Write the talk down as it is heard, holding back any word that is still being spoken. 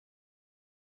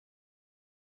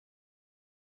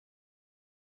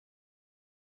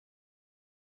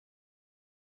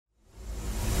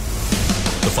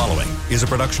following is a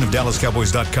production of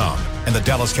DallasCowboys.com and the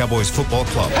Dallas Cowboys Football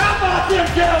Club. How about them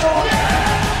Cowboys?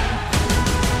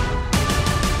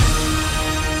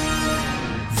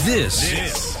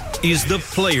 This is the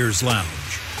Players Lounge,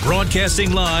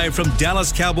 broadcasting live from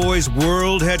Dallas Cowboys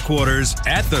World Headquarters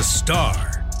at the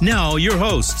Star. Now your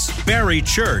hosts, Barry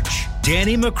Church,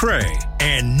 Danny McCray,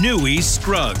 and Newy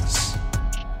Scruggs.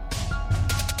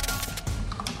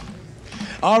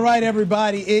 All right,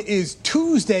 everybody, it is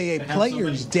Tuesday, a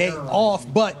Players' Day off,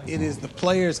 but it is the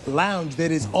Players' Lounge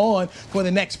that is on for the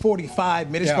next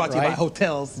 45 minutes, brought to you by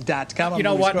Hotels.com. You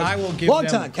know what? I will give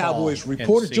longtime Cowboys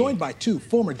reporter, joined by two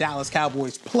former Dallas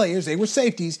Cowboys players. They were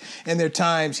safeties in their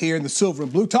times here in the Silver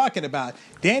and Blue, talking about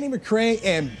Danny McCray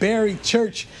and Barry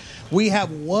Church. We have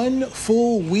one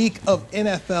full week of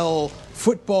NFL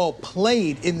football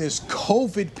played in this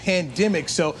COVID pandemic,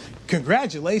 so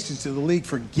congratulations to the league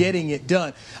for getting it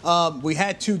done. We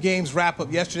had two games wrap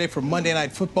up yesterday for Monday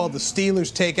Night Football. The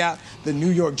Steelers take out the New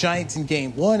York Giants in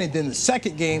game one, and then the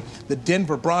second game, the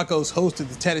Denver Broncos hosted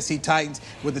the Tennessee Titans,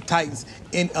 with the Titans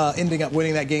ending up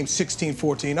winning that game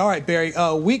 16-14. All right, Barry,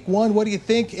 week one, what do you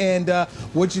think, and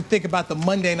what did you think about the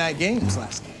Monday night games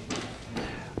last game?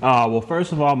 Well,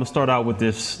 first of all, I'm gonna start out with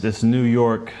this New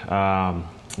York game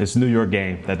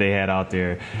that they had out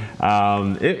there.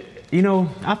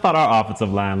 I thought our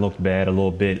offensive line looked bad a little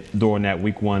bit during that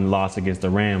week one loss against the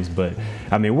Rams, but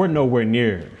I mean, we're nowhere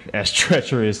near as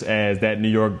treacherous as that New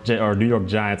York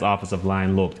Giants offensive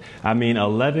line looked. I mean,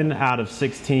 11 out of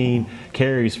 16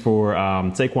 carries for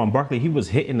Saquon Barkley. He was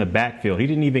hitting the backfield. He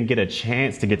didn't even get a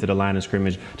chance to get to the line of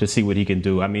scrimmage to see what he can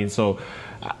do. I mean, so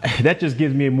that just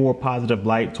gives me a more positive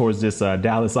light towards this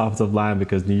Dallas offensive line,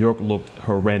 because New York looked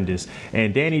horrendous.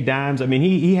 And Danny Dimes, I mean,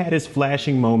 he had his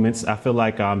flashing moments. I feel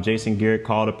like Jason Garrett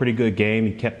called a pretty good game.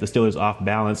 He kept the Steelers off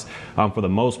balance for the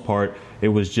most part. It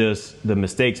was just the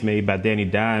mistakes made by Danny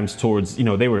Dimes towards, they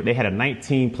had a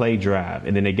 19-play drive,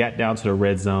 and then they got down to the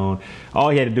red zone. All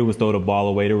he had to do was throw the ball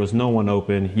away. There was no one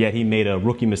open, yet he made a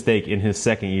rookie mistake in his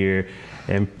second year.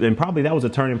 And probably that was a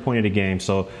turning point of the game.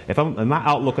 So in my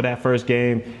outlook of that first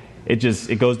game,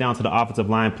 it goes down to the offensive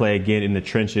line play again in the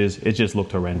trenches. It just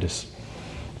looked horrendous.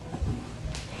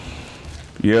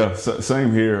 Yeah,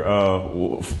 same here.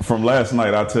 From last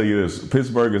night, I'll tell you this.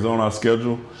 Pittsburgh is on our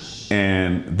schedule,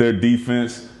 and their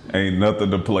defense ain't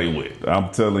nothing to play with. I'm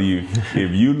telling you,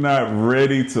 if you're not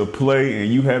ready to play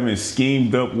and you haven't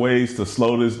schemed up ways to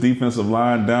slow this defensive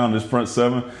line down, this front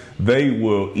seven, they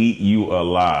will eat you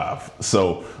alive.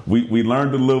 So we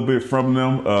learned a little bit from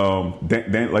them.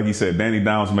 Like you said, Danny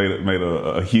Downs made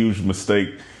a huge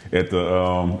mistake at the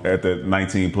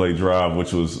 19-play drive,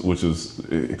 which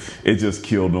it just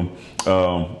killed them.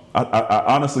 I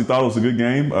honestly thought it was a good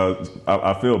game.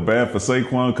 I feel bad for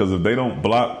Saquon, because if they don't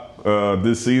block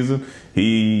this season,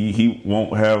 he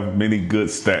won't have many good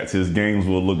stats. His games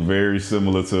will look very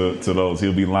similar to those.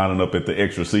 He'll be lining up at the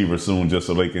X receiver soon, just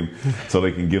so they can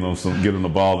get him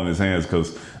the ball in his hands,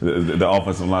 because the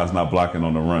offensive line's not blocking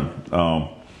on the run.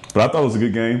 But I thought it was a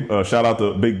good game. Shout out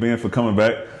to Big Ben for coming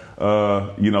back.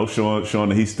 Showing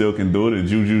that he still can do it, and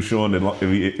Juju showing that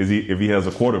if he has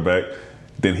a quarterback,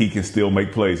 then he can still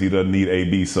make plays. He doesn't need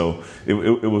AB. So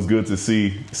it was good to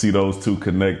see those two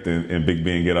connect and Big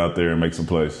Ben get out there and make some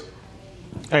plays.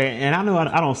 Hey, and I know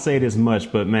I don't say this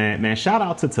much, but man, shout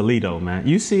out to Toledo, man.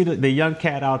 You see the young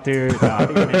cat out there, I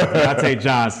think his name is Deontay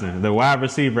Johnson, the wide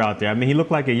receiver out there. I mean, he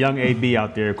looked like a young AB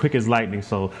out there, quick as lightning.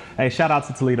 So, hey, shout out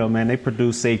to Toledo, man. They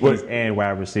produce safeties and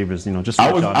wide receivers. Just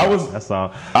so that's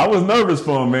all. I was nervous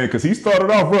for him, man, because he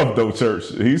started off rough, though, Church.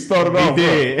 He started off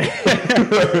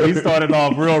rough. He started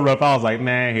off real rough. I was like,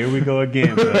 man, here we go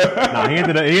again. But, he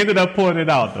ended up pulling it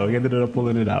out, though. He ended up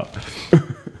pulling it out.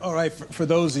 All right, for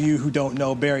those of you who don't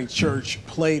know, Barry Church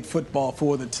played football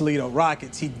for the Toledo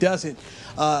Rockets. He doesn't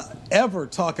ever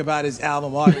talk about his alma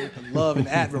mater with the love and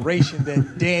admiration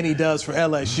that Danny does for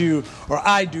LSU, or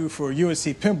I do for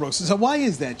UNC Pembroke. So why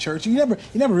is that, Church? You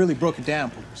never really broke it down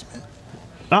for us, man.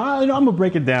 I'm gonna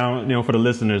break it down, for the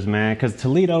listeners, man, because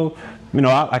Toledo.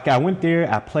 I went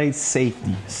there, I played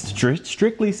safety,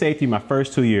 strictly safety my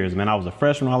first 2 years, man. I was a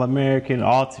freshman All-American,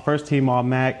 first team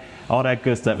All-MAC, all that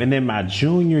good stuff. And then my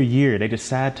junior year, they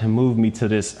decided to move me to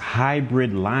this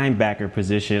hybrid linebacker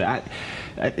position.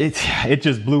 It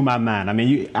just blew my mind. I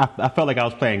mean, I felt like I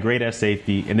was playing great at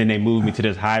safety, and then they moved me to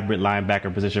this hybrid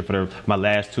linebacker position for my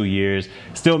last 2 years.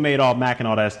 Still made All-MAC and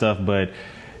all that stuff, but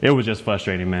it was just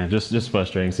frustrating, man. Just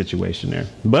frustrating situation there.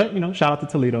 But, shout out to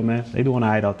Toledo, man. They doing all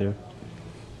right out there.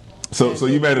 So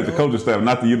you mad at the coaching staff,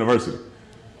 not the university?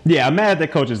 Yeah, I'm mad at the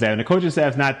coaching staff. And the coaching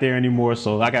staff's not there anymore,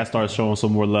 so I got to start showing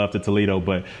some more love to Toledo.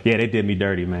 But, yeah, they did me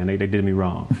dirty, man. They did me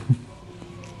wrong.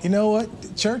 you know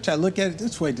what, Church, I look at it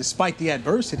this way, despite the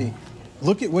adversity,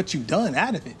 look at what you've done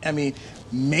out of it. I mean,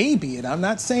 maybe, and I'm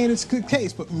not saying it's a good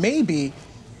case, but maybe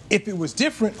if it was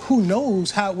different, who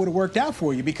knows how it would have worked out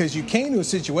for you, because you came to a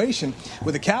situation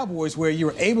with the Cowboys where you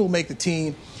were able to make the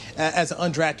team as an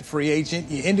undrafted free agent.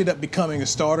 You ended up becoming a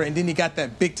starter, and then you got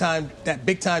that big time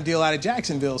deal out of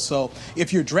Jacksonville. So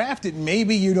if you're drafted,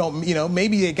 maybe you don't,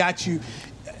 maybe they got you.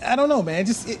 I don't know, man.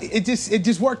 It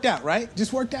just worked out, right?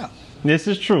 Just worked out. This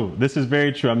is true. This is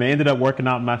very true. I mean, it ended up working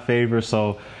out in my favor,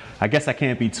 so I guess I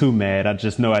can't be too mad. I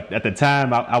just know at the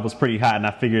time I was pretty hot, and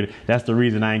I figured that's the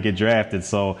reason I didn't get drafted.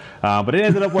 So, but it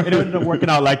ended up working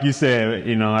out like you said.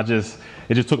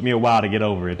 It just took me a while to get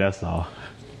over it. That's all.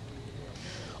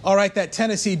 All right, that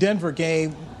Tennessee-Denver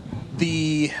game,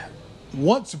 the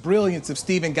once brilliance of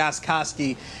Stephen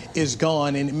Gostkowski is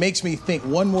gone, and it makes me think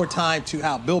one more time to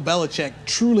how Bill Belichick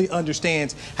truly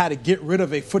understands how to get rid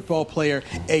of a football player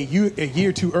a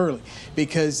year too early,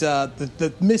 because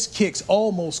the missed kicks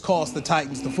almost cost the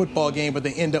Titans the football game, but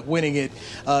they end up winning it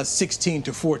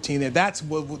 16-14 there. That's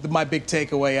what my big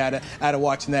takeaway out of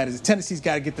watching that is Tennessee's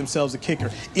got to get themselves a kicker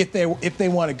if they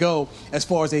want to go as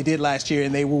far as they did last year,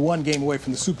 and they were one game away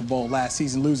from the Super Bowl last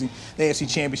season, losing the AFC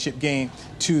Championship game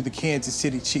to the Kansas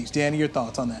City Chiefs. Danny, your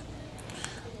thoughts on that?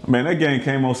 Man, that game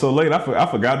came on so late. I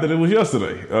forgot that it was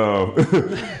yesterday.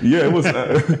 Yeah, it was.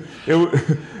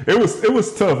 It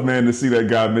was tough, man, to see that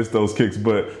guy miss those kicks.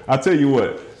 But I tell you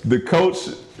what, the coach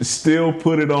still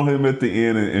put it on him at the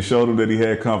end and showed him that he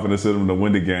had confidence in him to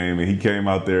win the game. And he came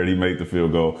out there and he made the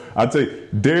field goal. I tell you,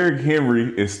 Derrick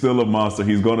Henry is still a monster.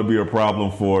 He's going to be a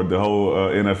problem for the whole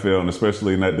NFL, and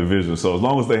especially in that division. So as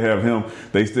long as they have him,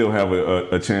 they still have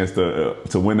a chance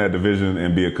to win that division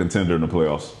and be a contender in the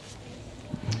playoffs.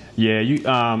 Yeah,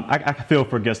 I feel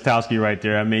for Gostkowski right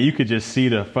there. I mean, you could just see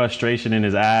the frustration in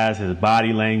his eyes, his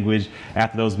body language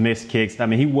after those missed kicks. I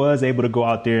mean, he was able to go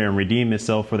out there and redeem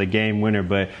himself for the game winner,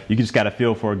 but you just got to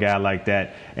feel for a guy like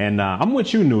that. And I'm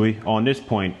with you, Nui, on this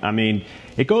point. I mean,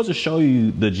 it goes to show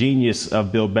you the genius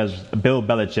of Bill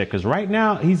Belichick, because right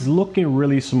now he's looking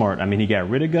really smart. I mean, he got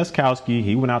rid of Gostkowski.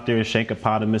 He went out there and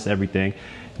shankopotamus everything.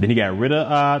 Then he got rid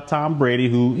of Tom Brady,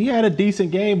 who he had a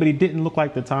decent game, but he didn't look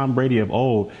like the Tom Brady of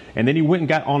old. And then he went and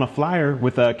got on a flyer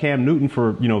with Cam Newton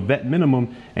for, vet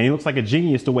minimum, and he looks like a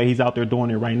genius the way he's out there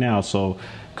doing it right now. So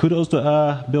kudos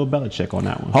to Bill Belichick on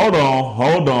that one. Hold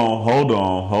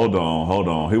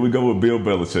on. Here we go with Bill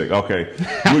Belichick. Okay.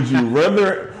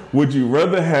 Would you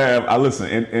rather have,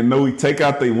 listen, and no, we take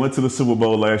out they went to the Super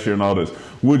Bowl last year and all this.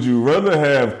 Would you rather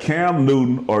have Cam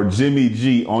Newton or Jimmy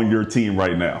G on your team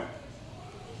right now?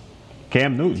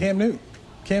 Cam Newton.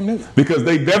 Because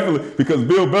Bill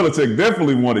Belichick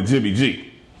definitely wanted Jimmy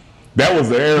G. That was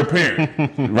the heir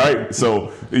apparent, right?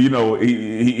 So,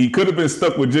 he could have been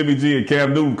stuck with Jimmy G, and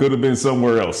Cam Newton could have been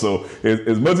somewhere else. So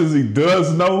as much as he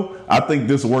does know, I think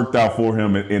this worked out for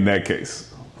him in that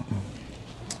case.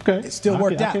 Okay. It still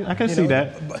worked out. I can see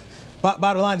that.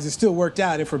 Bottom line is it still worked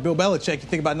out. And for Bill Belichick, you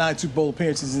think about 9 Super Bowl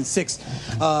appearances and six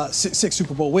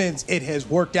Super Bowl wins, it has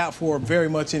worked out for him very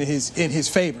much in his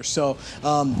favor. So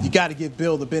you got to give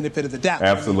Bill the benefit of the doubt.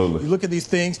 Absolutely. You look at these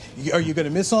things. Are you going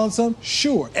to miss on some?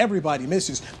 Sure, everybody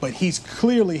misses, but he's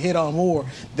clearly hit on more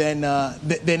than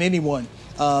anyone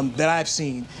that I've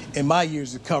seen in my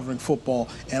years of covering football.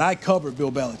 And I covered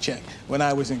Bill Belichick when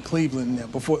I was in Cleveland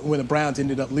when the Browns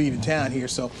ended up leaving town here.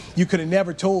 So you could have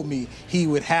never told me he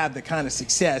would have the kind of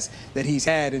success that he's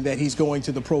had and that he's going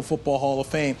to the Pro Football Hall of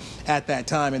Fame at that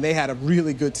time. And they had a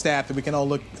really good staff that we can all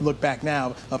look back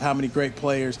now of how many great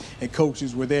players and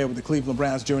coaches were there with the Cleveland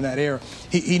Browns during that era.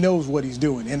 He knows what he's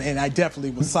doing, and I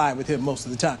definitely would side with him most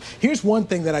of the time. Here's one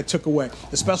thing that I took away,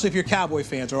 especially if you're Cowboy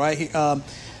fans, all right?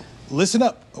 Listen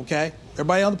up, okay?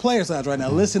 Everybody on the Players Lounge right now,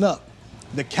 listen up.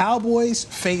 The Cowboys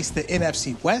face the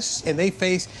NFC West, and they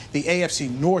face the AFC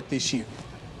North this year.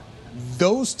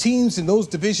 Those teams in those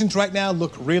divisions right now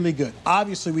look really good.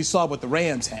 Obviously, we saw what the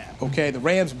Rams have, okay? The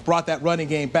Rams brought that running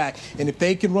game back, and if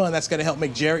they can run, that's going to help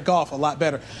make Jared Goff a lot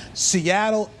better.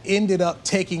 Seattle ended up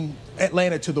taking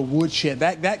Atlanta to the woodshed.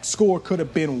 That score could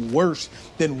have been worse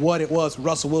than what it was.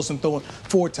 Russell Wilson throwing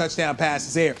 4 touchdown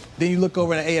passes there. Then you look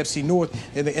over in the AFC North,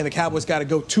 and the Cowboys got to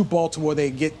go to Baltimore.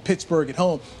 They get Pittsburgh at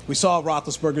home. We saw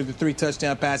Roethlisberger, the 3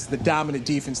 touchdown passes, the dominant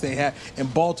defense they had,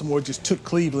 and Baltimore just took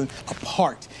Cleveland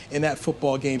apart in that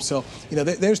football game. So,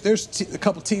 there's a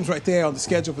couple teams right there on the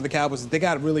schedule for the Cowboys that they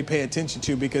got to really pay attention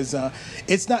to, because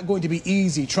it's not going to be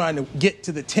easy trying to get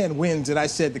to the 10 wins that I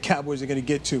said the Cowboys are going to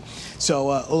get to. So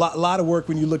a lot lot of work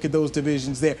when you look at those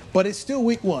divisions there. But it's still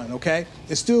week one, okay?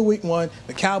 It's still week one.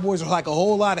 The Cowboys are like a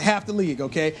whole lot of half the league,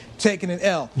 okay, taking an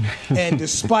L. And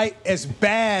despite as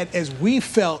bad as we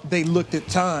felt they looked at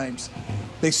times,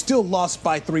 they still lost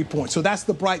by 3 points. So that's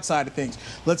the bright side of things.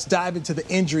 Let's dive into the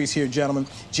injuries here, gentlemen.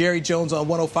 Jerry Jones on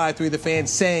 105.3 The Fan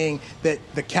saying that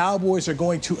the Cowboys are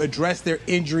going to address their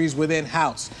injuries within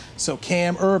house. So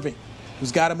Cam Irving,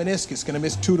 who's got a meniscus, going to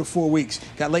miss 2 to 4 weeks.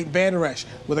 Got Leighton Vander Esch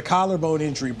with a collarbone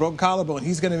injury, broken collarbone.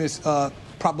 He's going to miss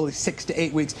probably 6 to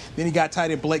 8 weeks. Then you got tight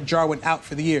end Blake Jarwin out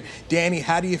for the year. Danny,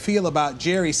 how do you feel about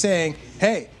Jerry saying,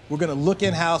 hey, we're going to look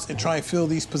in-house and try and fill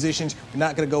these positions. We're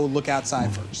not going to go look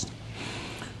outside first?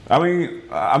 I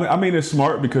mean, it's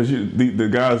smart because the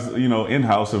guys,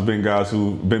 in-house have been guys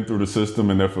who've been through the system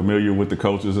and they're familiar with the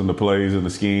coaches and the plays and the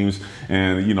schemes.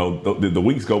 And, the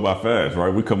weeks go by fast,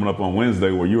 right? We're coming up on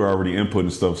Wednesday where you're already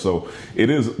inputting stuff. So it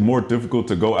is more difficult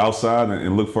to go outside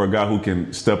and look for a guy who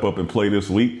can step up and play this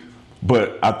week.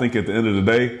 But I think at the end of the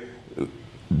day,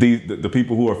 the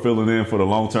people who are filling in for the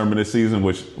long term in this season,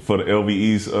 which for the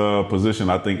LVE's position,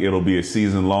 I think it'll be a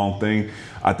season long thing.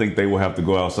 I think they will have to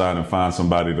go outside and find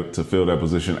somebody to fill that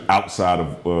position outside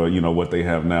of what they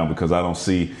have now, because I don't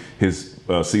see his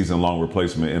season long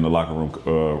replacement in the locker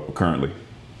room currently.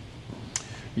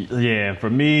 Yeah, for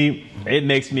me, it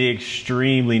makes me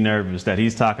extremely nervous that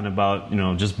he's talking about,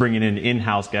 just bringing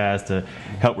in-house guys to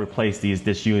help replace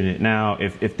this unit. Now,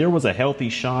 if there was a healthy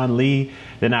Sean Lee,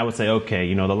 then I would say,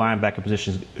 okay, the linebacker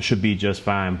position should be just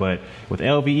fine. But with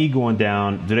LVE going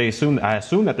down, I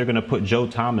assume that they're going to put Joe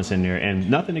Thomas in there. And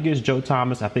nothing against Joe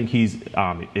Thomas. I think he's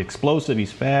explosive,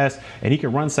 he's fast, and he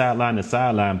can run sideline to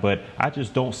sideline. But I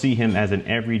just don't see him as an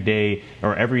everyday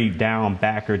or every down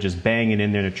backer just banging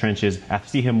in there in the trenches. I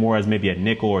see him more as maybe a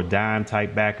nickel or dime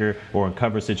type backer or in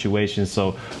cover situations.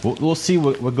 So we'll see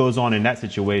what goes on in that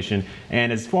situation.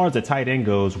 And as far as the tight end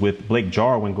goes, with Blake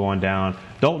Jarwin going down,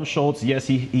 Dalton Schultz, yes,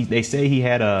 they say he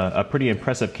had a pretty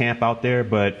impressive camp out there,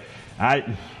 but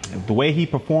the way he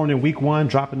performed in week one,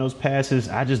 dropping those passes,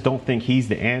 I just don't think he's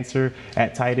the answer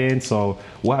at tight end. So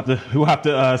we'll have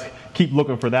to keep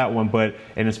looking for that one.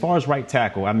 And as far as right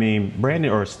tackle, I mean,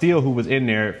 Steele, who was in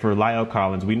there for Lyle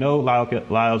Collins, we know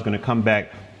Lyle's going to come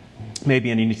back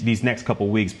maybe in these next couple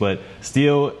weeks, but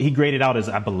still, he graded out as,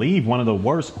 I believe, one of the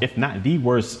worst, if not the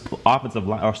worst,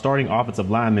 starting offensive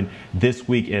lineman this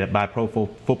week by Pro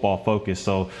Football Focus.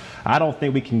 So I don't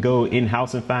think we can go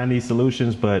in-house and find these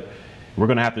solutions, but we're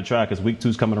going to have to try because week 2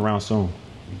 is coming around soon.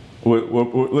 Well,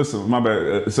 listen, my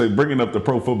bad. Bringing up the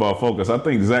Pro Football Focus, I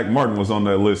think Zach Martin was on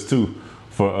that list too.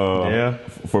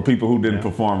 For people who didn't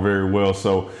perform very well.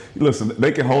 So, listen,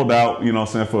 they can hold out,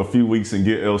 for a few weeks and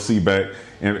get LC back.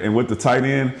 And with the tight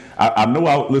end, I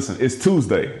know it's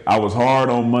Tuesday. I was hard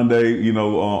on Monday,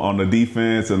 on the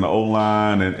defense and the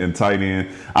O-line and tight end.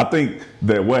 I think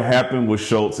that what happened with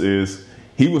Schultz is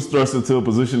he was thrust into a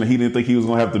position that he didn't think he was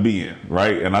going to have to be in,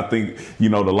 right? And I think, the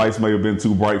lights may have been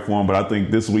too bright for him, but I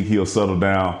think this week he'll settle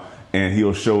down and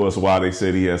he'll show us why they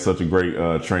said he had such a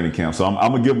great training camp. So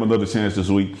I'm going to give him another chance this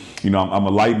week. I'm going to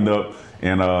lighten up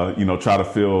and, try to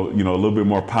feel, a little bit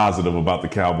more positive about the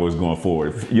Cowboys going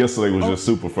forward. Yesterday was just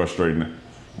super frustrating.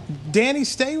 Danny,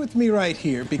 stay with me right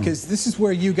here because this is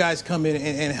where you guys come in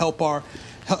and help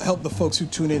the folks who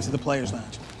tune into the Players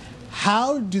Lounge.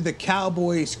 How do the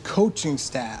Cowboys coaching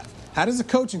staff, how does the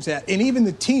coaching staff and even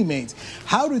the teammates,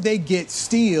 how do they get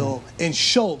Steele and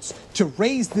Schultz to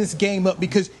raise this game up?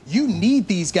 Because you need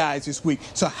these guys this week.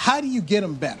 So how do you get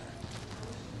them better?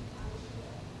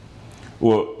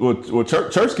 Well,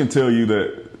 Church can tell you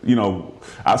that,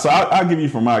 so I'll give you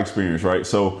from my experience, right?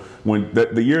 So when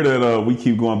the year that we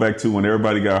keep going back to when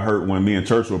everybody got hurt when me and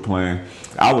Church were playing,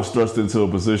 I was thrust into a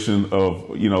position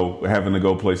of, having to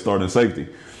go play starting safety.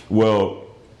 Well,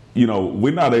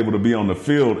 we're not able to be on the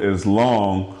field as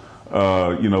long,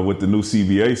 with the new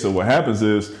CBA. So what happens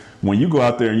is when you go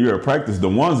out there and you're at practice, the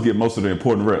ones get most of the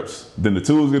important reps. Then the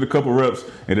twos get a couple reps.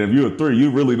 And then if you're a 3,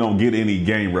 you really don't get any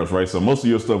game reps, right? So most of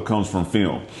your stuff comes from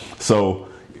film. So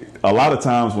a lot of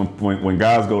times when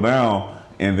guys go down,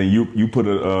 and then you put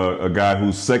a guy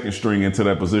who's second string into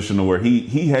that position where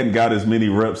he hadn't got as many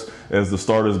reps as the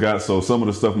starters got. So some of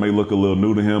the stuff may look a little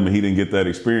new to him and he didn't get that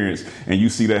experience. And you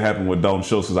see that happen with Dalton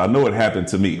Schultz, because I know it happened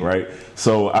to me, right?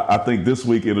 So I think this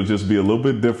week it'll just be a little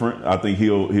bit different. I think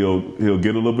he'll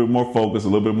get a little bit more focus, a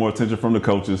little bit more attention from the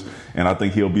coaches, and I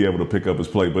think he'll be able to pick up his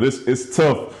play. But it's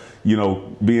tough,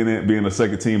 being a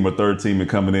second team or third team and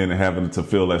coming in and having to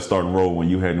fill that starting role when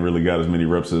you hadn't really got as many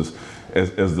reps as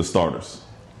the starters.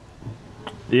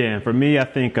 Yeah, and for me, I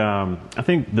think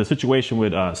the situation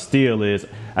with Steele is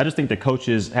I just think the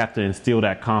coaches have to instill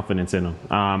that confidence in him.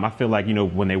 I feel like,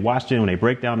 when they watch him, when they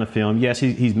break down the film, yes,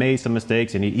 he's made some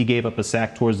mistakes and he gave up a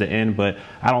sack towards the end, but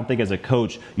I don't think as a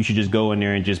coach you should just go in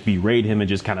there and just berate him and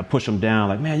just kind of push him down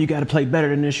like, man, you got to play better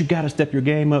than this. You got to step your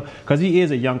game up, because he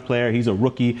is a young player. He's a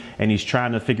rookie and he's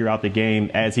trying to figure out the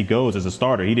game as he goes as a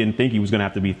starter. He didn't think he was going to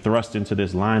have to be thrust into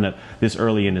this lineup this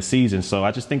early in the season. So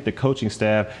I just think the coaching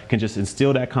staff can just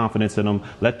instill that confidence in him.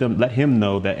 Let him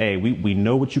know that, hey, we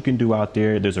know what you can do out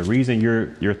there. There's a reason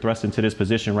you're thrust into this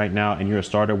position right now and you're a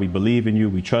starter. We believe in you.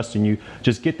 We trust in you.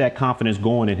 Just get that confidence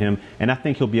going in him, and I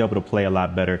think he'll be able to play a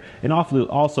lot better. And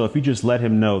also, if you just let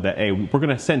him know that, hey, we're going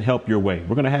to send help your way.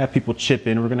 We're going to have people chip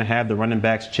in. We're going to have the running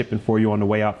backs chipping for you on the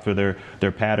way out for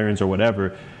their patterns or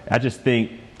whatever. I just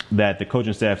think that the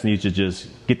coaching staff needs to just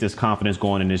get this confidence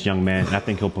going in this young man, and I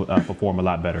think he'll perform a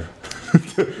lot better.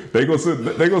 They gonna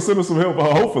send him some help,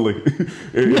 hopefully.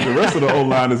 If the rest of the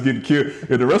O-line is getting killed,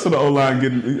 if the rest of the O-line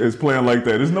is playing like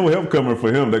that, there's no help coming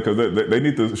for him because they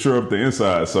need to shore up the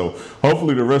inside. So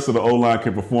hopefully the rest of the O-line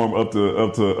can perform up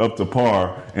to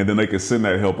par, and then they can send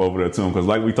that help over there to him. Because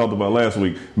like we talked about last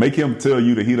week, make him tell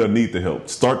you that he doesn't need the help.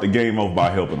 Start the game off by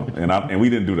helping him, and we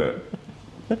didn't do that.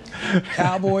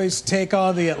 Cowboys take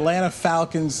on the Atlanta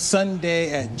Falcons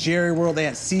Sunday at Jerry World. They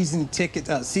had single tickets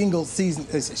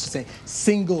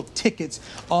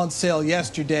on sale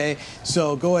yesterday.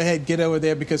 So go ahead, get over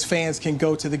there because fans can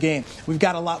go to the game. We've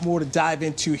got a lot more to dive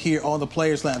into here on the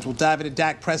Players Lounge. We'll dive into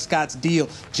Dak Prescott's deal.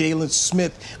 Jalen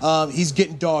Smith, he's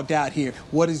getting dogged out here.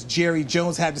 What does Jerry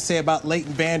Jones have to say about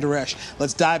Leighton Vander Esch?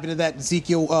 Let's dive into that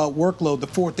Ezekiel workload, the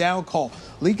fourth down call.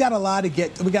 We got a lot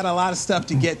of stuff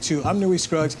to get to. I'm Newey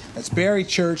Scruggs. That's Barry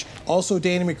Church. Also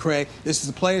Danny McCray. This is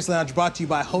the Players Lounge brought to you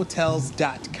by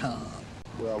Hotels.com.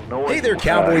 Hey there,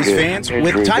 Cowboys fans.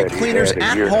 With Tide Cleaners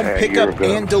at-home pickup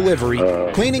and delivery,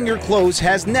 cleaning your clothes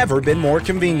has never been more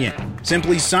convenient.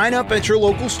 Simply sign up at your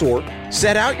local store,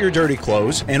 set out your dirty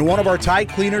clothes, and one of our Tide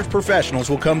Cleaners professionals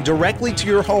will come directly to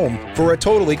your home for a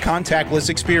totally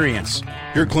contactless experience.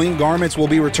 Your clean garments will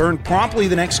be returned promptly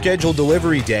the next scheduled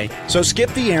delivery day, so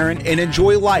skip the errand and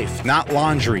enjoy life, not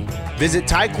laundry. Visit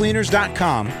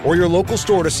TideCleaners.com or your local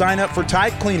store to sign up for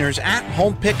Tide Cleaners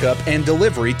at-home pickup and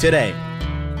delivery today.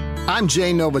 I'm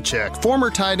Jay Novacek,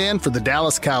 former tight end for the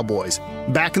Dallas Cowboys.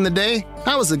 Back in the day,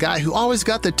 I was the guy who always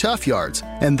got the tough yards,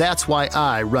 and that's why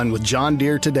I run with John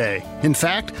Deere today. In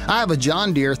fact, I have a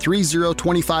John Deere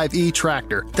 3025E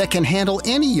tractor that can handle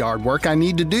any yard work I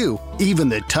need to do, even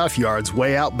the tough yards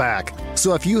way out back.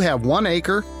 So if you have 1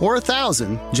 acre or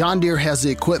 1,000, John Deere has the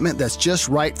equipment that's just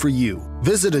right for you.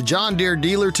 Visit a John Deere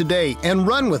dealer today and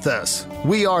run with us.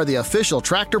 We are the official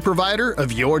tractor provider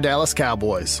of your Dallas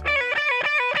Cowboys.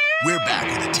 We're back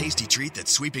with a tasty treat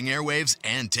that's sweeping airwaves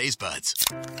and taste buds.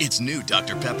 It's new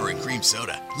Dr. Pepper and Cream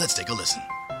Soda. Let's take a listen.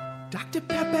 Dr.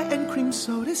 Pepper and Cream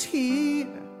Soda's here.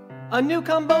 A new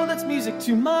combo that's music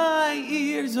to my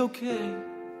ears, okay.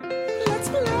 Let's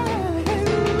play.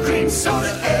 Cream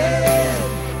Soda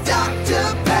and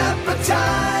Dr. Pepper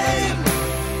time.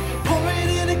 Pour it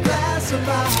in a glass of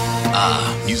ice.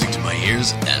 Ah, music to my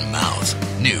ears and mouth.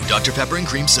 New Dr. Pepper and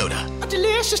Cream Soda. A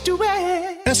delicious duet.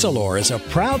 Essilor is a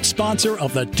proud sponsor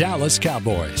of the Dallas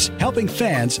Cowboys, helping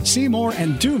fans see more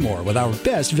and do more with our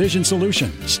best vision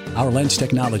solutions. Our lens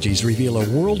technologies reveal a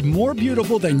world more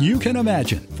beautiful than you can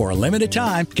imagine. For a limited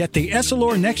time, get the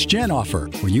Essilor Next Gen offer.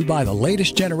 When you buy the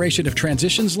latest generation of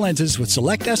Transitions lenses with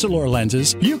select Essilor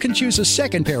lenses, you can choose a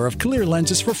second pair of clear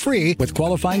lenses for free with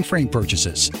qualifying frame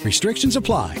purchases. Restrictions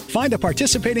apply. Find a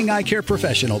participating eye care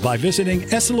professional by visiting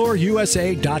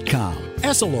EssilorUSA.com.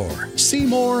 Essilor. See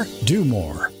more, do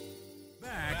more.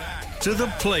 Back to the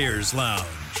Players Lounge.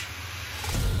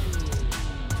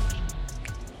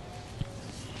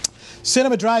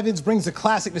 Cinema Drive-Ins brings the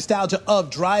classic nostalgia of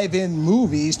drive-in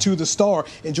movies to the Star.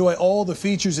 Enjoy all the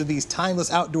features of these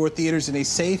timeless outdoor theaters in a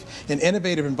safe and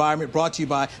innovative environment, brought to you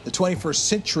by the 21st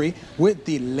Century with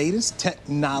the latest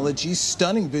technology,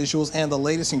 stunning visuals, and the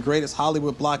latest and greatest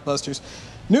Hollywood blockbusters.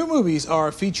 New movies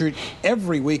are featured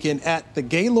every weekend at the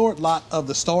Gaylord lot of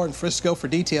the Star in Frisco. For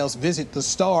details, visit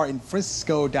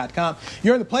thestarinfrisco.com.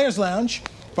 You're in the Players Lounge,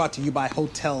 brought to you by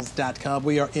Hotels.com.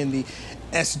 We are in the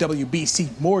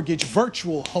SWBC Mortgage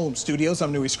Virtual Home Studios.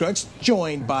 I'm Newey Scruggs,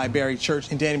 joined by Barry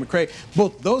Church and Danny McCray.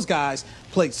 Both those guys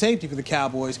played safety for the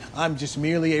Cowboys. I'm just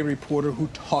merely a reporter who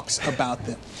talks about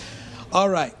them. All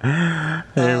right.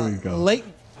 There we go.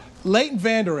 Leighton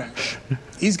Vander Esch,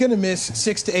 he's going to miss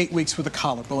 6 to 8 weeks with a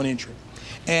collarbone injury.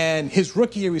 And his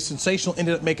rookie year was sensational,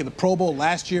 ended up making the Pro Bowl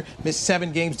last year, missed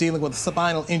 7 games dealing with a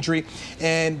spinal injury.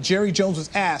 And Jerry Jones was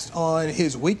asked on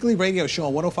his weekly radio show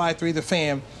on 105.3 The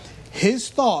Fan his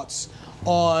thoughts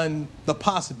on the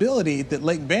possibility that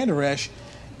Leighton Vander Esch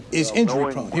is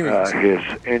injury prone. Here he is.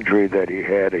 His injury that he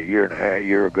had a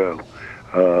year ago,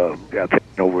 I think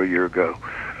over a year ago,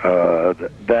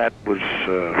 that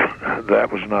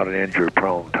was not an injury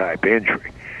prone type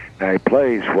injury. Now he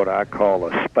plays what I call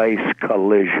a space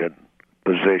collision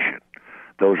position.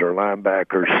 Those are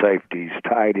linebackers, safeties,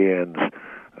 tight ends,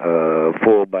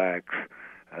 fullbacks.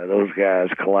 Those guys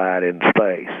collide in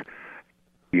space.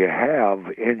 You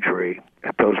have injury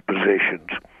at those positions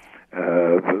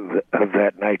of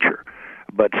that nature,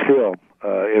 but still,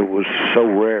 it was so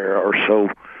rare or so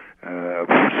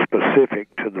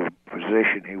specific to the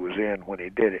position he was in when he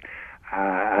did it.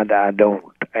 I don't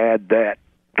add that,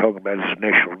 talking about his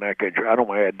initial neck injury, I don't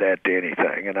add that to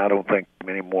anything, and I don't think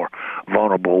any more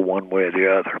vulnerable one way or the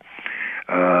other.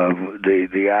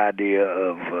 The idea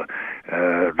of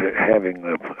having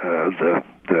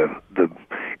the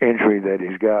injury that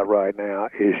he's got right now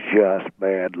is just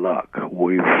bad luck.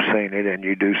 We've seen it, and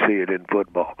you do see it in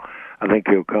football. I think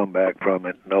he'll come back from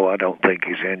it. No, I don't think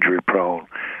he's injury prone.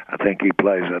 I think he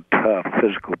plays a tough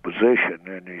physical position,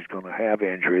 and he's going to have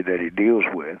injury that he deals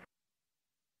with.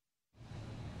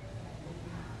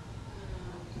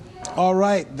 All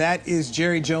right, that is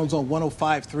Jerry Jones on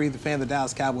 105.3 The Fan, the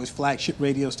Dallas Cowboys flagship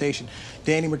radio station.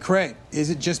 Danny McCray, is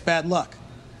it just bad luck?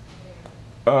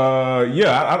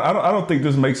 I don't think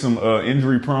this makes him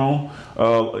injury prone.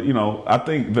 I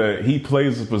think that he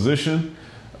plays a position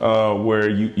where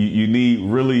you need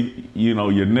really,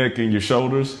 your neck and your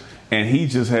shoulders. And he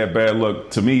just had bad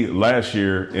luck to me last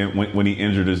year when he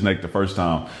injured his neck the first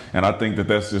time. And I think that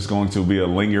that's just going to be a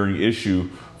lingering issue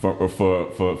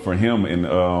for him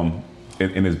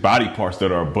in his body parts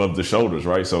that are above the shoulders,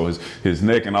 right? So his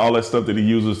neck and all that stuff that he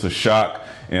uses to shock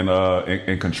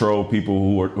and control people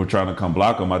who are trying to come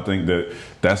block him. I think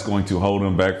that's going to hold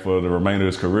him back for the remainder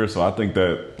of his career. So I think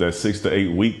that 6 to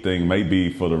 8 week thing may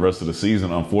be for the rest of the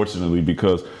season, unfortunately,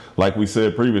 because like we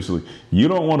said previously, you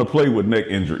don't want to play with neck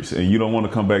injuries, and you don't want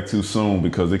to come back too soon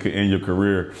because it could end your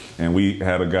career. And we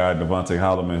had a guy, Devontae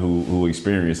Holloman, who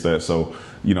experienced that. So,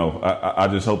 I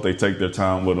just hope they take their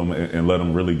time with him and let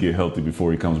him really get healthy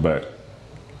before he comes back.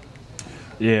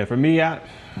 Yeah, for me,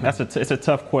 it's a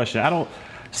tough question. I don't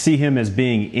see him as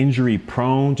being injury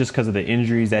prone just because of the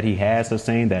injuries that he has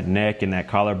sustained, that neck and that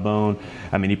collarbone.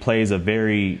 I mean, he plays a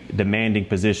very demanding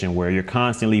position where you're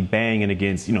constantly banging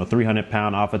against,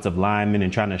 300-pound offensive linemen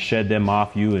and trying to shed them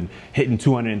off you, and hitting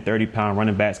 230-pound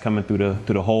running backs coming through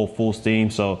the hole full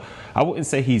steam. So I wouldn't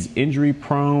say he's injury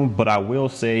prone, but I will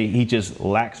say he just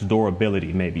lacks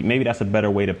durability. Maybe that's a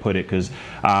better way to put it, because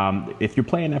if you're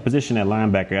playing that position at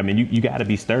linebacker, I mean, you got to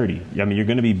be sturdy. I mean, you're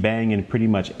going to be banging pretty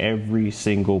much every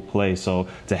single play. So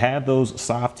to have those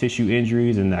soft tissue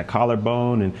injuries and that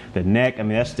collarbone and the neck, I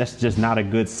mean, that's just not a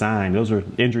good sign. Those are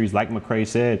injuries, like McCray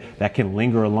said, that can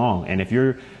linger along. And if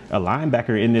you're a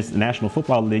linebacker in this National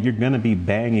Football League, you're going to be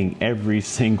banging every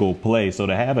single play. So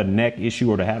to have a neck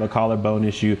issue or to have a collarbone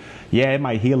issue, yeah, it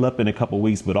might heal up in a couple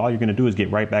weeks, but all you're going to do is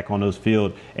get right back on those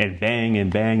field and bang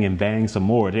and bang and bang some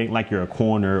more. It ain't like you're a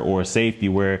corner or a safety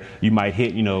where you might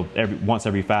hit, once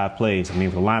every 5 plays. I mean,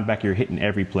 with a linebacker, you're hitting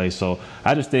every play. So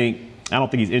I don't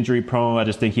think he's injury prone. I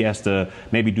just think he has to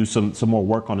maybe do some more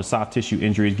work on the soft tissue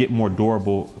injuries, get more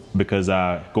durable, because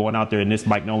going out there in this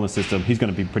Mike Nolan system, he's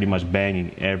going to be pretty much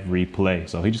banging every play.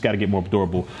 So he just got to get more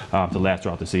durable to last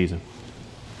throughout the season.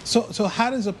 So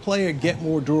how does a player get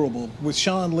more durable? With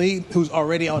Sean Lee, who's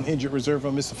already on injured reserve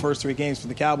and missed the first 3 games for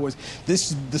the Cowboys,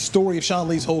 this is the story of Sean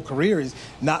Lee's whole career, is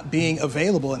not being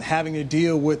available and having to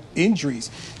deal with injuries.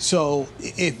 So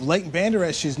if Leighton Vander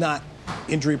Esch is not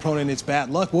injury prone and it's bad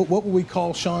luck, what would we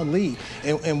call Sean Lee,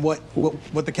 and what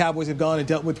the Cowboys have gone and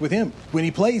dealt with him? When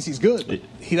he plays, he's good, but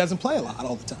he doesn't play a lot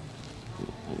all the time.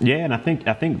 Yeah, and I think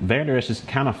Vander Esch is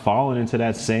kind of falling into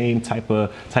that same type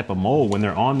of mold. When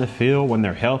they're on the field, when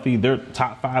they're healthy, they're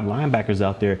top 5 linebackers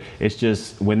out there. It's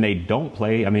just when they don't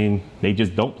play, I mean, they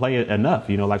just don't play enough,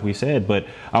 like we said. But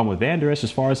with Vander Esch,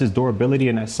 as far as his durability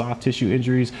and that soft tissue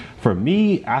injuries, for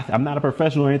me, I'm not a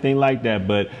professional or anything like that,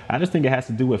 but I just think it has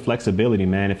to do with flexibility,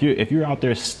 man. If you're out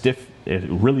there stiff,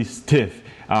 really stiff,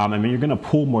 you're going to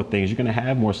pull more things. You're going to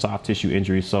have more soft tissue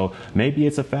injuries. So maybe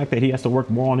it's a fact that he has to work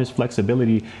more on his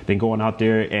flexibility than going out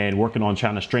there and working on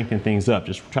trying to strengthen things up.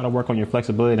 Just try to work on your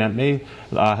flexibility, and that may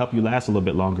help you last a little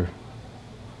bit longer.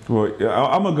 Well,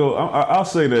 I'm going to go. I'll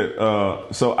say that.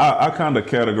 So I kind of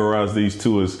categorize these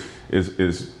two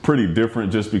as pretty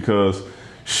different, just because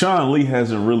Sean Lee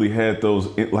hasn't really had those,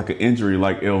 like an injury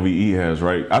like LVE has,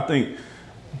 right? I think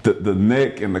the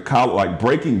neck and the collar, like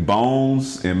breaking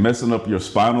bones and messing up your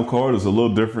spinal cord is a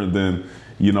little different than,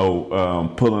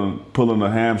 pulling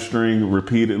a hamstring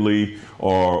repeatedly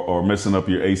or messing up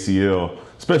your ACL,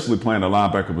 especially playing a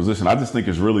linebacker position. I just think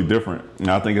it's really different. And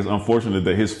I think it's unfortunate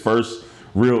that his first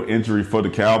real injury for the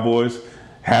Cowboys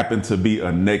happened to be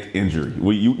a neck injury.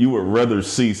 You would rather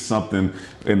see something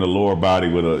in the lower body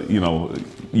with a, you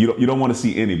don't want to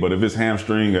see any, but if it's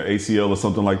hamstring or ACL or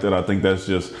something like that, I think that's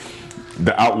just,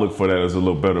 the outlook for that is a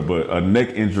little better. But a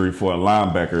neck injury for a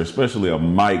linebacker, especially a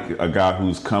Mike, a guy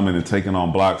who's coming and taking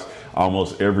on blocks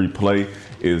almost every play,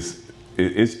 it's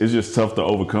just tough to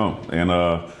overcome. And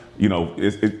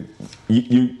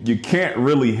you can't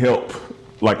really help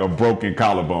like a broken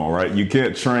collarbone, right? You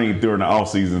can't train during the off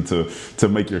season to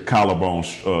make your collarbone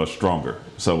stronger.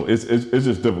 So it's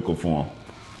just difficult for him.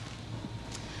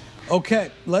 Okay,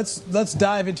 let's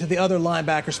dive into the other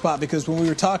linebacker spot, because when we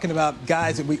were talking about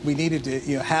guys that we needed to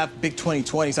have big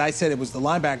 2020s, I said it was the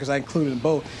linebackers. I included in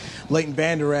both Leighton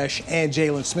Vander Esch and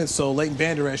Jaylon Smith. So Leighton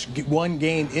Vander Esch, one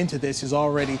game into this, is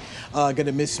already going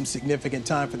to miss some significant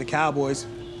time for the Cowboys.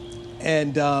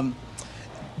 And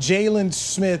Jaylon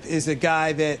Smith is a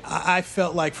guy that I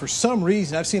felt like, for some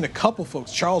reason, I've seen a couple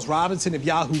folks, Charles Robinson of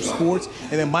Yahoo Sports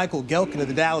and then Michael Gelkin of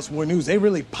the Dallas Morning News, they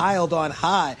really piled on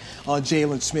high on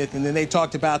Jaylon Smith. And then they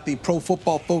talked about the Pro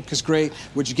Football Focus grade,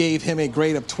 which gave him a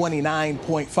grade of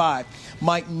 29.5.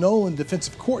 Mike Nolan,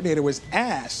 defensive coordinator, was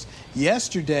asked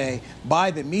yesterday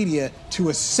by the media to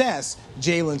assess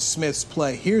Jaylon Smith's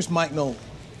play. Here's Mike Nolan.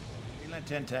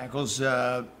 10 tackles,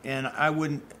 and I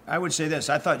would say this.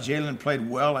 I thought Jaylon played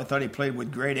well. I thought he played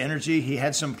with great energy. He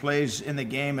had some plays in the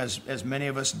game, as many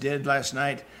of us did last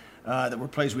night, that were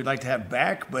plays we'd like to have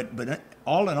back. But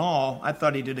all in all, I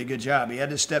thought he did a good job. He had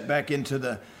to step back into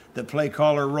the play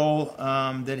caller role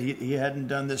that he hadn't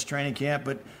done this training camp,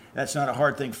 but that's not a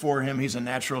hard thing for him. He's a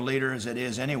natural leader, as it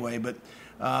is anyway. But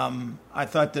I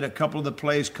thought that a couple of the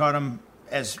plays caught him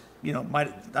as,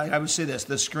 I would say this,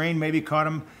 the screen maybe caught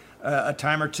him a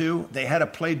time or two. They had a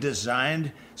play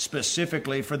designed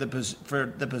specifically for the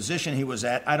position he was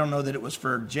at. I don't know that it was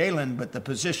for Jaylon, but the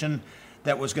position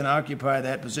that was going to occupy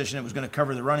that position, it was going to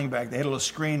cover the running back. They had a little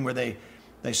screen where they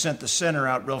sent the center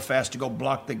out real fast to go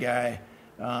block the guy.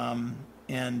 He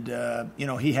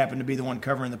happened to be the one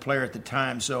covering the player at the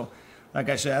time. So, like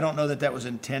I said, I don't know that was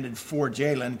intended for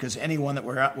Jaylon, because anyone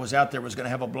that was out there was going to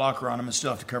have a blocker on him and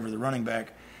still have to cover the running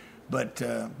back. But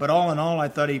all in all, I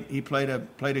thought he played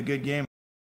a good game.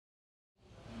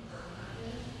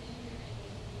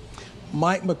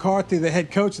 Mike McCarthy, the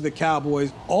head coach of the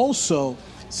Cowboys, also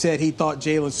said he thought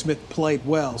Jaylon Smith played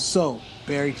well. So,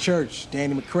 Barry Church,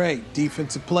 Danny McCray,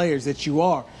 defensive players that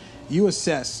you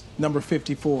assess number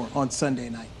 54 on Sunday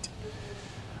night.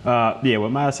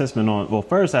 With my assessment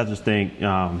first, I just think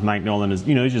Mike Nolan is,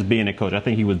 he's just being a coach. I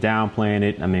think he was downplaying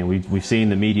it. I mean, we've seen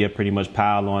the media pretty much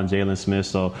pile on Jaylon Smith.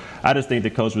 So I just think the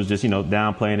coach was just,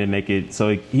 downplaying it, make it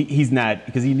so he's not,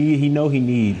 because he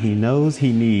knows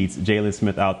he needs Jaylon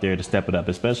Smith out there to step it up,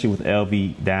 especially with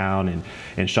LV down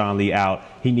and Sean Lee out.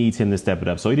 He needs him to step it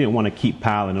up. So he didn't want to keep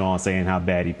piling it on, saying how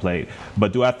bad he played.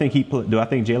 But do I think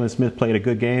Jaylon Smith played a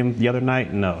good game the other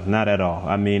night? No, not at all.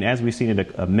 I mean, as we've seen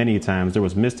it many times, there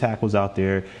was missed tackles out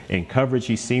there. In coverage,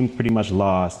 he seemed pretty much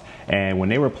lost. And when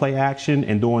they were play action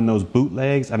and doing those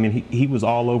bootlegs, I mean, he was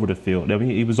all over the field. I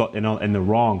mean, he was in the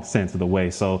wrong sense of the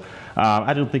way. So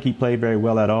I don't think he played very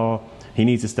well at all. He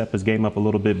needs to step his game up a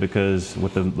little bit, because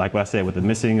with the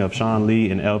missing of Sean Lee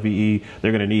and LVE,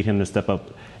 they're going to need him to step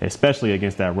up, especially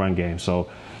against that run game. So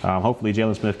hopefully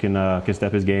Jaylon Smith can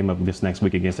step his game up this next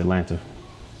week against Atlanta.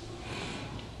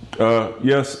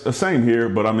 Yes, same here.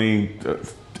 But I mean,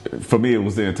 for me, it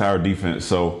was the entire defense.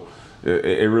 So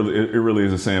it really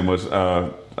isn't saying much.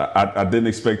 I didn't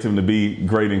expect him to be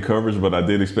great in coverage, but I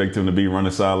did expect him to be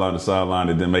running sideline to sideline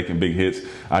and then making big hits.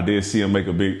 I did see him make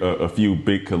a few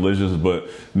big collisions, but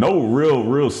no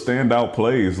real standout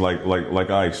plays like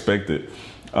I expected.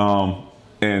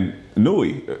 And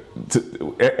Nui,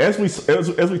 as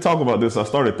we talk about this, I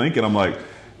started thinking, I'm like,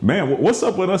 man, what's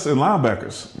up with us in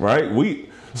linebackers, right?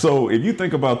 So if you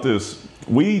think about this,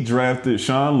 we drafted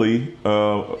Sean Lee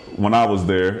when I was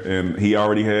there, and he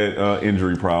already had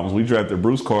injury problems. We drafted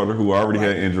Bruce Carter, who already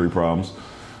had injury problems.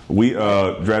 We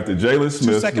drafted Jaylon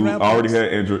Smith,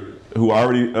 who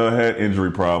already had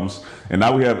injury problems, and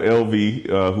now we have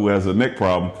LV, who has a neck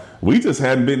problem. We just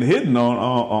hadn't been hitting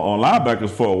on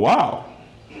linebackers for a while.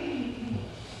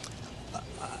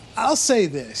 I'll say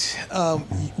this.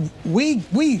 We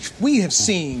have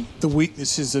seen the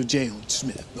weaknesses of Jaylon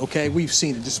Smith, okay? We've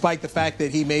seen it, despite the fact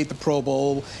that he made the Pro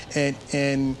Bowl.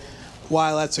 And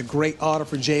while that's a great honor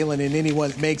for Jaylon and anyone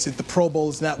that makes it, the Pro Bowl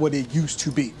is not what it used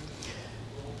to be.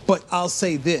 But I'll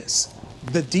say this.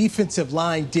 The defensive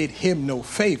line did him no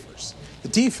favors. The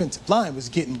defensive line was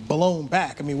getting blown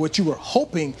back. I mean, what you were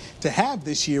hoping to have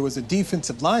this year was a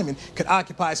defensive lineman could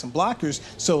occupy some blockers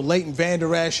so Leighton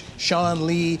Vander Esch, Sean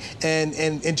Lee, and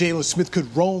Jaylon Smith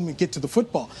could roam and get to the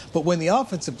football. But when the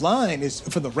offensive line is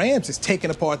for the Rams is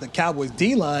taking apart the Cowboys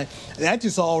D-line, that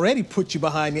just already puts you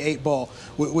behind the 8 ball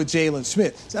with Jaylon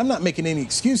Smith. So I'm not making any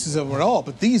excuses of it at all,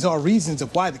 but these are reasons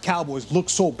of why the Cowboys look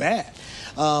so bad.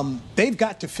 They've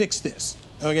got to fix this.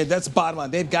 Okay, that's the bottom line.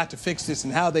 They've got to fix this,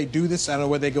 and how they do this, I don't know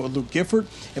whether they go with Luke Gifford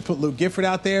and put Luke Gifford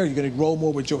out there. You're going to roll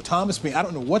more with Joe Thomas. I mean, I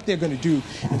don't know what they're going to do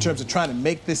in terms of trying to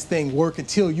make this thing work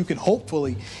until you can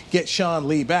hopefully get Sean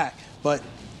Lee back. But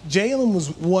Jaylon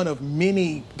was one of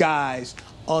many guys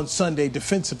on Sunday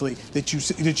defensively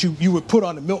that you would put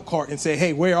on the milk cart and say,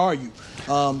 hey, where are you?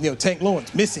 Tank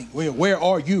Lawrence missing. Where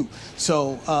are you?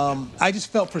 So I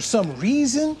just felt for some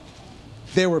reason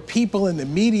there were people in the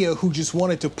media who just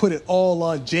wanted to put it all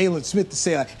on Jaylon Smith to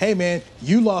say, like, hey, man,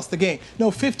 you lost the game.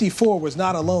 No, 54 was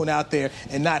not alone out there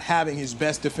and not having his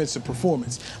best defensive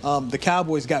performance. The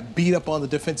Cowboys got beat up on the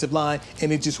defensive line,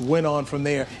 and it just went on from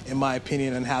there, in my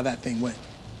opinion, on how that thing went.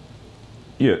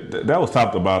 Yeah, that was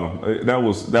top to bottom. That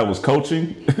was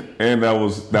coaching, and that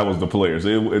was the players.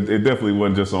 It definitely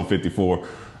wasn't just on 54.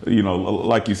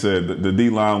 Like you said, the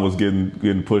D-line was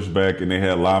getting pushed back, and they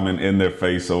had linemen in their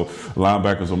face. So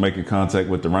linebackers were making contact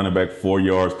with the running back 4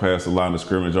 yards past the line of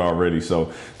scrimmage already.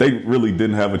 So they really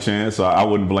didn't have a chance. So I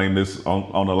wouldn't blame this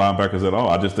on the linebackers at all.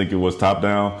 I just think it was top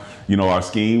down. Our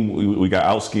scheme, we got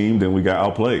out-schemed and we got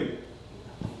outplayed.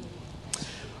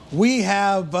 We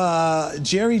have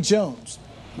Jerry Jones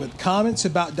with comments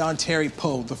about Dontari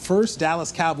Poe, the first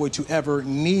Dallas Cowboy to ever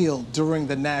kneel during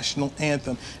the national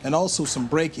anthem, and also some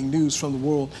breaking news from the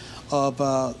world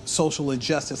of social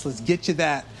injustice. Let's get you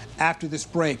that after this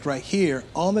break right here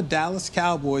on the Dallas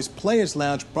Cowboys Players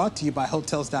Lounge, brought to you by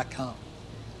Hotels.com.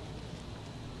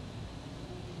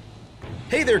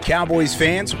 Hey there, Cowboys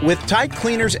fans. With Tide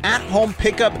Cleaners at-home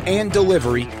pickup and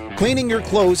delivery, cleaning your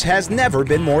clothes has never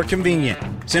been more convenient.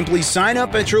 Simply sign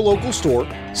up at your local store,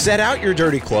 set out your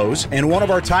dirty clothes, and one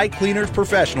of our Tide Cleaners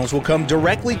professionals will come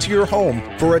directly to your home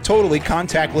for a totally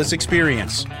contactless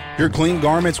experience. Your clean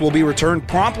garments will be returned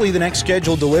promptly the next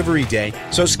scheduled delivery day,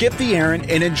 so skip the errand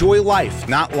and enjoy life,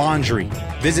 not laundry.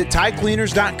 Visit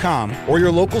TideCleaners.com or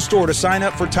your local store to sign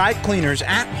up for Tide Cleaners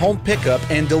at-home pickup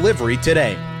and delivery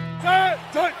today.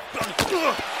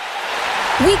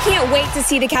 We can't wait to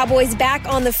see the Cowboys back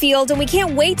on the field, and we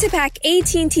can't wait to pack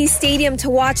AT&T Stadium to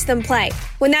watch them play.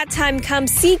 When that time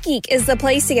comes, SeatGeek is the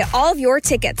place to get all of your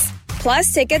tickets.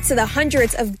 Plus, tickets to the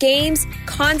hundreds of games,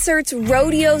 concerts,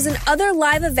 rodeos, and other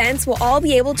live events we'll all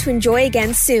be able to enjoy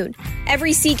again soon.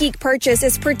 Every SeatGeek purchase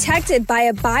is protected by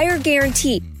a buyer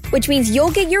guarantee, which means you'll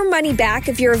get your money back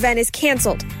if your event is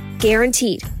canceled.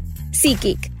 Guaranteed.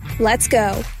 SeatGeek. Let's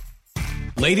go.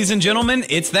 Ladies and gentlemen,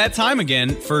 it's that time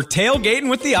again for Tailgating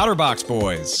with the OtterBox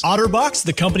Boys. OtterBox,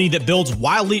 the company that builds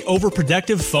wildly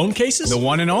overprotective phone cases? The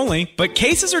one and only. But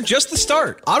cases are just the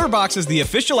start. OtterBox is the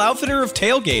official outfitter of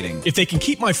tailgating. If they can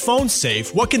keep my phone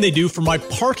safe, what can they do for my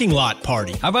parking lot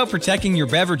party? How about protecting your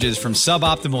beverages from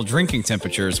suboptimal drinking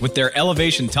temperatures with their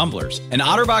Elevation tumblers? And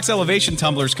OtterBox Elevation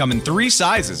tumblers come in 3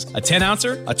 sizes, a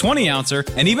 10-ouncer, a 20-ouncer,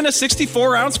 and even a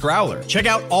 64-ounce growler. Check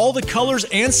out all the colors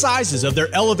and sizes of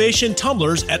their Elevation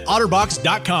tumblers at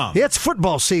OtterBox.com. It's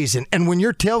football season, and when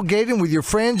you're tailgating with your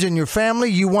friends and your family,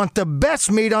 you want the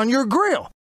best meat on your grill.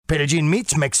 Petit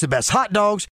Meats makes the best hot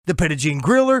dogs, the Petit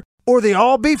Griller, or the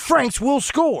all-beef Franks will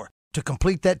score. To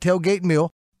complete that tailgate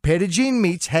meal, Petit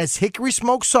Meats has hickory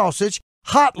smoked sausage,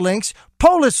 hot links,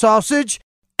 Polish sausage,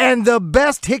 and the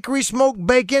best hickory smoked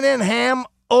bacon and ham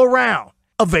around.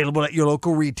 Available at your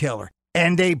local retailer.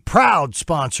 And a proud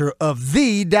sponsor of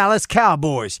the Dallas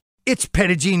Cowboys. It's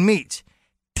Petit Meats.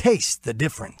 Taste the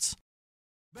difference.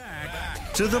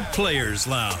 Back to the Players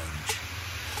Lounge.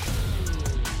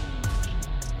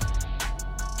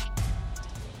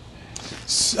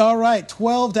 All right,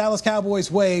 12 Dallas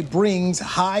Cowboys Way brings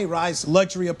high-rise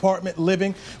luxury apartment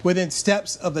living within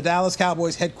steps of the Dallas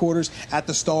Cowboys headquarters at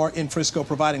the Star in Frisco,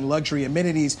 providing luxury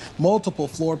amenities, multiple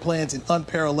floor plans, and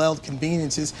unparalleled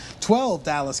conveniences. 12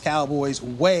 Dallas Cowboys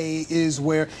Way is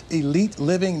where elite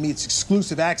living meets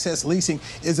exclusive access. Leasing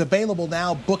is available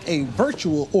now. Book a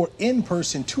virtual or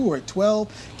in-person tour at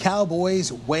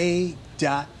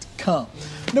 12cowboysway.com. come.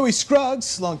 Noe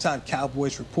Scruggs, longtime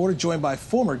Cowboys reporter, joined by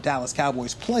former Dallas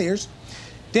Cowboys players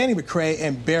Danny McCray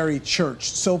and Barry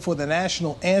Church. So for the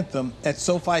national anthem at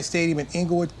SoFi Stadium in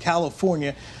Inglewood,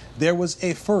 California, there was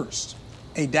a first.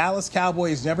 A Dallas Cowboy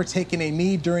has never taken a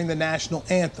knee during the national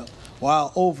anthem.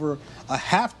 While over a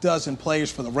half dozen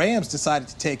players for the Rams decided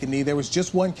to take a knee, there was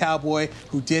just one Cowboy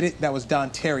who did it. That was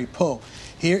Dontari Poe.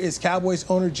 Here is Cowboys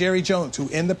owner Jerry Jones, who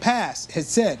in the past had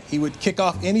said he would kick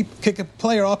a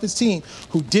player off his team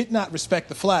who did not respect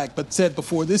the flag, but said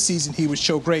before this season he would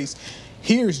show grace.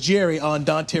 Here's Jerry on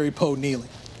Dontari Poe kneeling.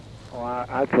 Well,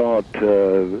 I thought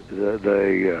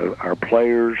our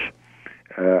players,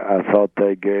 I thought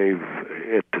they gave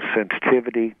it the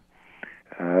sensitivity.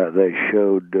 They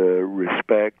showed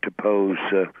respect to Poe's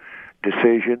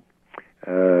decision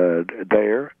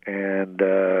there, and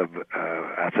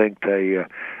I think they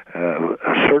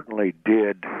certainly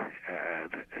did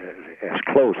as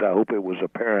close. I hope it was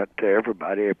apparent to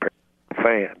everybody,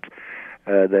 fans.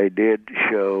 They did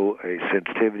show a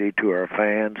sensitivity to our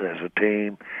fans as a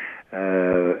team,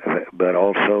 but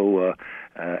also,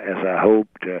 as I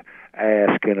hoped,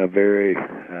 ask in a very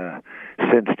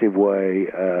sensitive way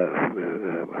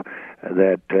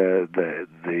that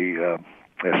the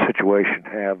situation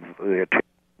have the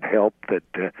help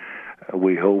that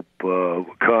we hope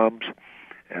comes.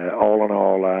 All in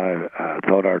all, I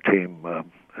thought our team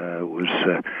was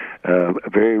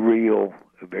very real,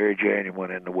 very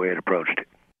genuine in the way it approached it.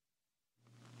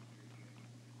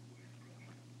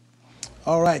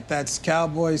 All right, that's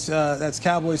Cowboys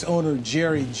owner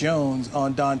Jerry Jones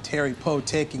on Dontari Poe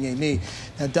taking a knee.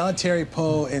 Now, Dontari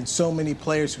Poe and so many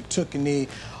players who took a knee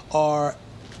are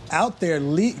out there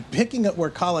picking up where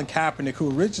Colin Kaepernick,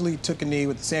 who originally took a knee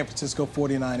with the San Francisco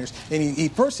 49ers, and he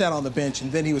first sat on the bench,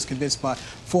 and then he was convinced by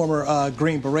former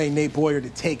Green Beret Nate Boyer to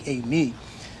take a knee.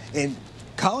 And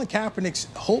Colin Kaepernick's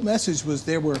whole message was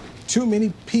there were too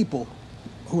many people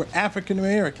who were African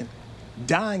American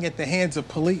dying at the hands of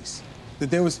police, that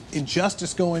there was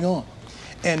injustice going on.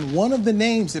 And one of the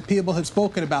names that people have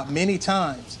spoken about many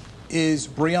times is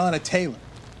Breonna Taylor.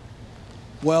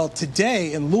 Well,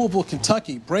 today in Louisville,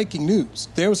 Kentucky, breaking news.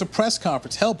 There was a press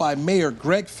conference held by Mayor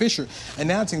Greg Fisher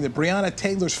announcing that Breonna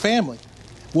Taylor's family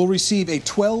will receive a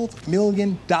 $12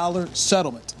 million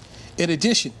settlement. In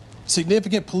addition,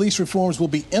 significant police reforms will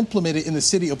be implemented in the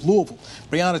city of Louisville.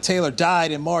 Breonna Taylor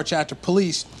died in March after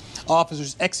police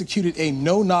officers executed a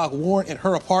no-knock warrant at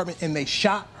her apartment, and they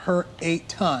shot her 8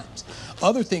 times.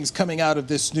 Other things coming out of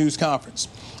this news conference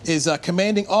is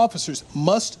commanding officers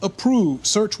must approve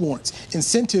search warrants,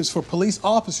 incentives for police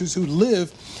officers who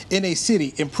live in a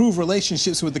city, improve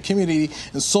relationships with the community,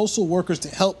 and social workers to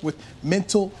help with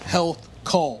mental health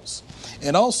calls.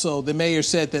 And also, the mayor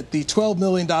said that the $12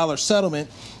 million settlement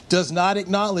does not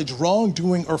acknowledge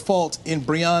wrongdoing or fault in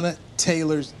Breonna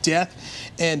Taylor's death.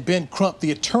 And Ben Crump,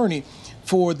 the attorney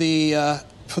for the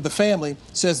family,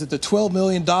 says that the $12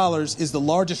 million is the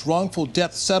largest wrongful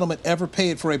death settlement ever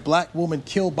paid for a black woman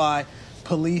killed by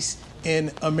police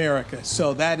in America.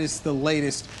 So that is the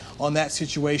latest on that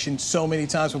situation. So many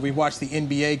times when we watch the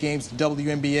NBA games, the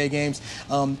WNBA games,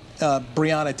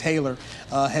 Breonna Taylor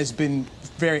has been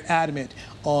very adamant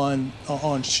on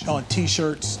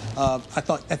T-shirts. I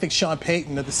think Sean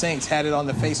Payton of the Saints had it on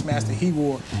the face mask that he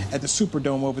wore at the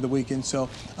Superdome over the weekend. So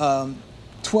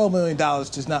 $12 million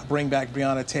does not bring back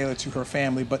Breonna Taylor to her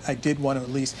family, but I did want to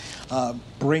at least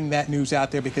bring that news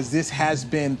out there because this has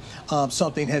been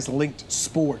something has linked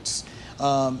sports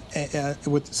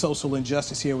with social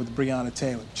injustice here with Breonna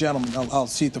Taylor. Gentlemen, I'll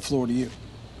cede the floor to you.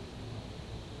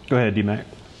 Go ahead, D-Mac.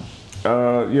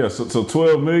 So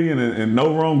 12 million and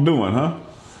no wrongdoing, huh?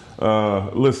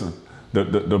 Listen,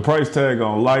 the price tag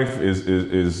on life is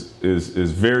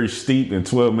very steep, and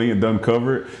 12 million doesn't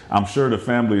cover it. I'm sure the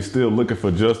family is still looking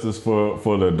for justice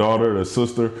for the daughter, the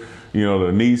sister,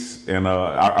 the niece, and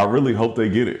I really hope they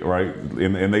get it right.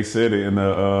 And they said it in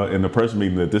the press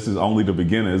meeting that this is only the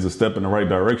beginning. It's a step in the right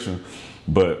direction,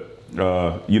 but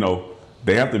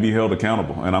they have to be held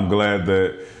accountable, and I'm glad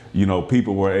that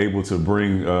people were able to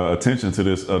bring attention to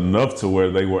this enough to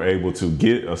where they were able to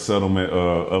get a settlement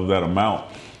of that amount.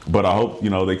 But I hope,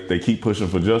 they keep pushing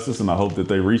for justice, and I hope that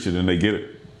they reach it and they get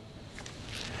it.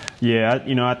 Yeah,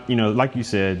 like you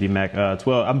said, D-Mac,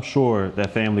 12. I'm sure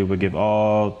that family would give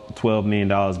all $12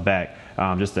 million back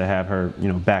just to have her,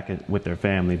 back with their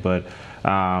family. But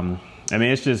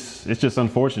it's just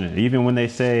unfortunate. Even when they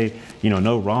say,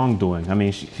 no wrongdoing.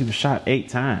 She was shot 8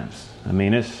 times.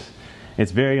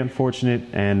 It's very unfortunate,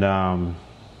 and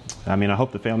I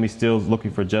hope the family's still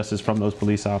looking for justice from those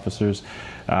police officers.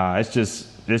 It's just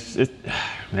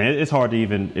it's hard to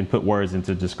even put words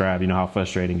into describe, how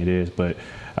frustrating it is. But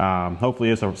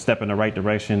hopefully it's a step in the right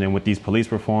direction. And with these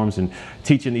police reforms and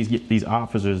teaching these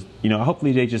officers,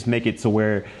 hopefully they just make it to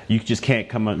where you just can't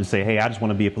come up and say, hey, I just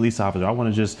want to be a police officer. I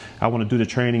want to do the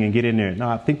training and get in there. No,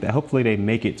 I think that hopefully they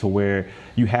make it to where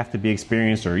you have to be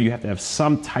experienced or you have to have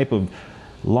some type of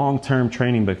long-term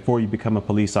training before you become a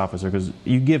police officer, because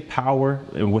you give power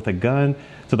with a gun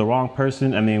to the wrong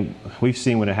person. I mean, we've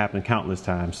seen what it happened countless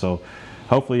times. So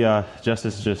hopefully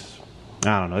justice just,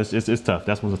 I don't know, it's tough.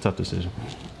 That was a tough decision.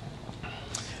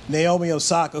 Naomi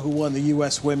Osaka, who won the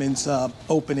U.S. Women's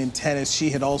Open in tennis,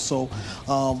 she had also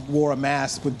wore a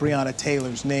mask with Breonna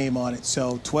Taylor's name on it.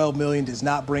 So $12 million does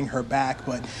not bring her back,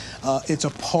 but it's a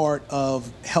part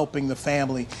of helping the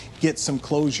family get some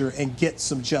closure and get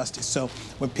some justice. So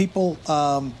when people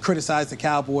criticize the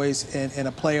Cowboys and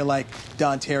a player like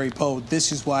Dontari Poe,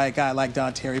 this is why a guy like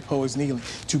Dontari Poe is kneeling,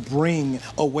 to bring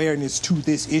awareness to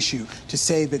this issue, to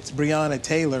say that Breonna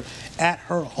Taylor at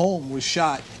her home was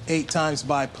shot 8 times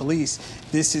by police.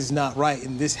 This is not right,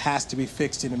 and this has to be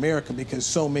fixed in America, because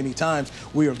so many times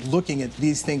we are looking at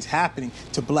these things happening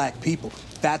to black people.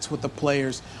 That's what the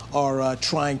players are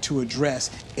trying to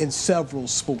address in several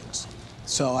sports.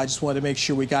 So I just wanted to make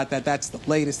sure we got that. That's the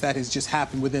latest that has just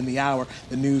happened within the hour.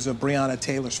 The news of Breonna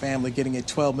Taylor's family getting a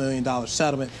 $12 million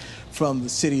settlement from the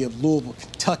city of Louisville,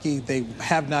 Kentucky. They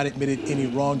have not admitted any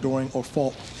wrongdoing or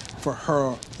fault for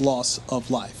her loss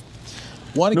of life.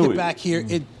 Want to get back here?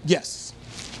 Yes.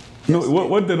 No,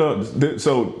 what did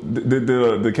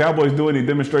the Cowboys do any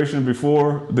demonstration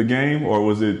before the game, or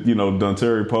was it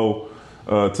Dontari Poe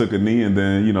took a knee and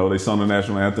then they sung the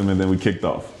national anthem and then we kicked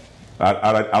off?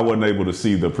 I wasn't able to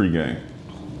see the pregame.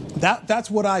 That's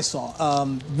what I saw.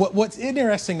 What's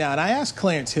interesting now, and I asked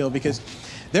Clarence Hill because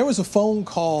there was a phone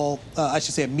call, I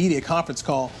should say a media conference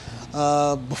call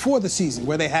before the season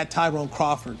where they had Tyrone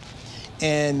Crawford,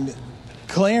 and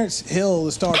Clarence Hill,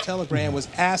 the Star-Telegram, was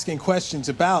asking questions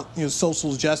about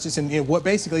social justice and what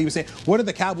basically he was saying, what are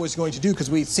the Cowboys going to do? Because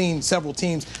we've seen several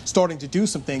teams starting to do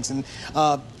some things. And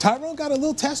Tyrone got a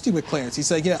little testy with Clarence. He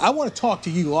said, I want to talk to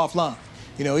you offline.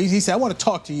 He said, I want to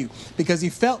talk to you, because he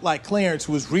felt like Clarence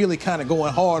was really kind of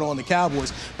going hard on the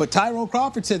Cowboys. But Tyrone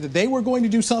Crawford said that they were going to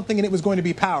do something and it was going to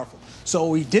be powerful. So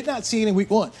we did not see it in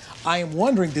week 1. I am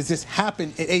wondering, does this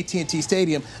happen at AT&T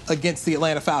Stadium against the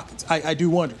Atlanta Falcons? I do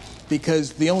wonder,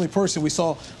 because the only person we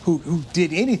saw who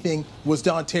did anything was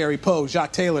Dontari Poe.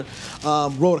 Jacques Taylor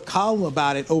wrote a column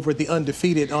about it over at The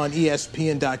Undefeated on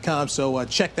ESPN.com. So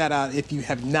check that out if you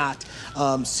have not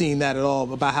seen that at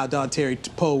all, about how Dontari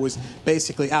Poe was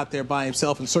basically out there by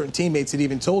himself. And certain teammates had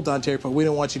even told Dontari Poe, we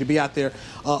don't want you to be out there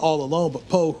all alone. But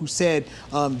Poe, who said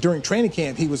during training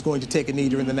camp he was going to take a knee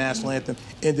during the national anthem,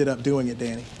 ended up doing it,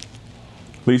 Danny.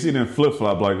 But you see them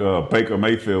flip-flop like Baker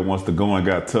Mayfield once the going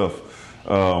got tough.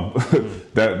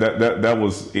 That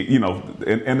was,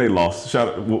 and they lost. Shout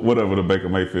out, whatever, to Baker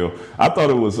Mayfield. I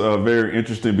thought it was very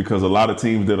interesting because a lot of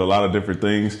teams did a lot of different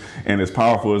things, and as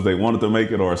powerful as they wanted to make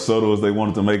it, or as subtle as they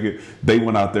wanted to make it, they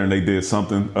went out there and they did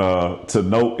something. To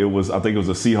note, I think it was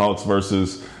the Seahawks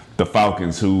versus the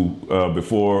Falcons, who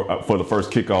for the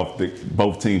first kickoff,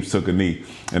 both teams took a knee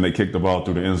and they kicked the ball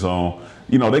through the end zone.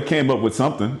 They came up with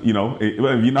something.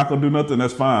 If you're not going to do nothing,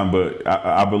 that's fine. But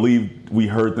I believe we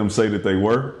heard them say that they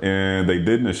were, and they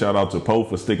didn't. And shout out to Poe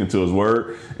for sticking to his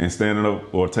word and standing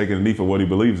up or taking a knee for what he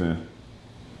believes in.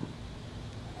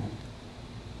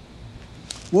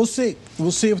 We'll see.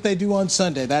 We'll see what they do on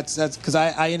Sunday. That's because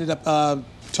I ended up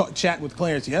chatting with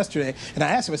Clarence yesterday, and I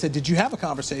asked him, I said, did you have a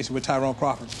conversation with Tyrone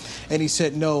Crawford? And he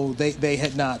said, no, they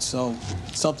had not. So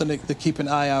something to keep an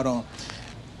eye out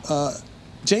on.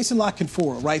 Jason La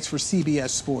Canfora writes for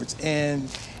CBS Sports, and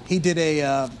he did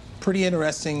a pretty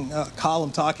interesting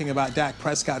column talking about Dak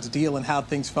Prescott's deal and how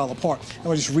things fell apart. I'm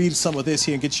going to just read some of this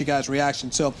here and get you guys'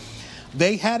 reaction. So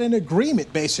they had an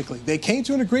agreement, basically. They came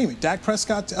to an agreement. Dak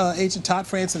Prescott's agent Todd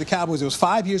France and the Cowboys, it was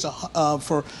 5 years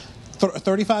for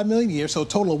 $35 million a year, so a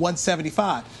total of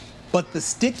 $175. But the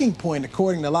sticking point,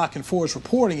 according to La Canfora's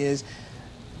reporting, is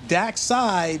Dak's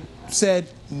side said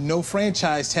no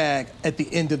franchise tag at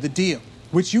the end of the deal,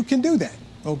 which you can do that,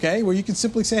 okay? Where you can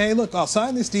simply say, hey, look, I'll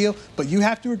sign this deal, but you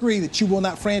have to agree that you will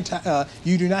not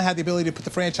you do not have the ability to put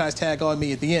the franchise tag on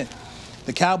me at the end.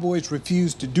 The Cowboys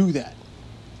refused to do that,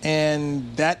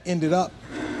 and that ended up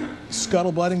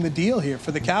scuttlebutting the deal here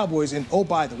for the Cowboys. And, oh,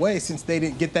 by the way, since they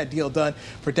didn't get that deal done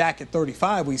for Dak at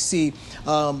 35, we see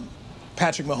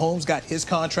Patrick Mahomes got his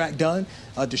contract done.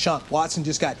 Deshaun Watson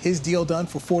just got his deal done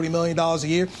for $40 million a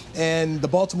year. And the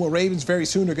Baltimore Ravens very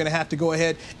soon are going to have to go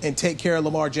ahead and take care of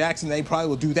Lamar Jackson. They probably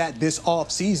will do that this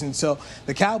offseason. So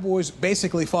the Cowboys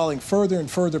basically falling further and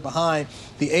further behind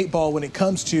the 8 ball when it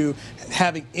comes to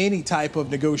having any type of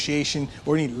negotiation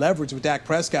or any leverage with Dak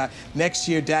Prescott. Next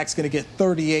year, Dak's going to get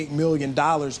 $38 million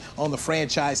on the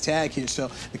franchise tag here. So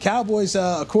the Cowboys,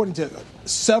 according to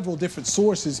several different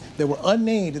sources that were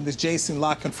unnamed in this Jason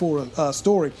La Canfora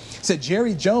story, said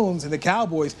Jerry Jones and the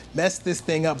Cowboys messed this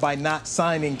thing up by not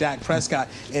signing Dak Prescott,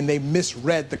 and they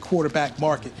misread the quarterback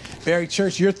market. Barry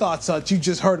Church, your thoughts on what you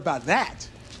just heard about that?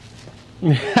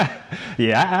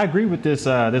 Yeah, I agree with this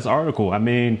article. I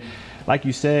mean, like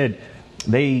you said,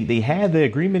 they had the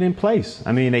agreement in place.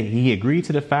 I mean, he agreed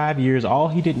to the 5 years. All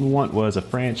he didn't want was a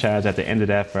franchise at the end of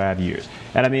that 5 years.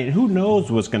 And I mean, who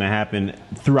knows what's going to happen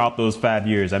throughout those 5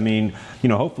 years? I mean,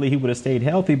 hopefully he would have stayed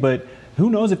healthy, but who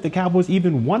knows if the Cowboys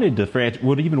even would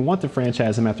even want to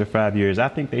franchise him after 5 years. I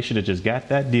think they should have just got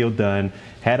that deal done,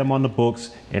 had him on the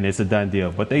books, and it's a done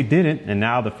deal. But they didn't, and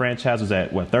now the franchise was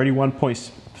at,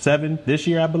 31.7 this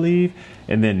year, I believe.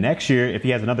 And then next year, if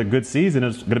he has another good season,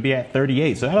 it's going to be at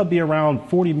 38. So that'll be around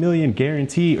 $40 million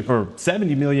guaranteed, or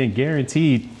 $70 million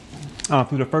guaranteed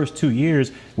through the first 2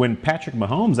 years, when Patrick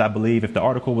Mahomes, I believe, if the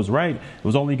article was right,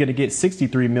 was only going to get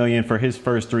 $63 million for his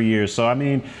first 3 years. So, I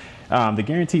mean, the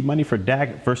guaranteed money for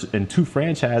Dak in 2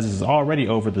 franchises is already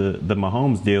over the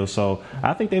Mahomes deal. So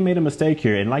I think they made a mistake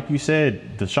here. And like you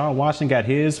said, Deshaun Watson got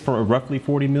his for roughly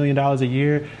 $40 million a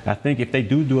year. I think if they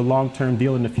do a long-term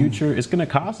deal in the future, it's going to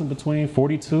cost them between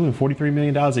 $42 and $43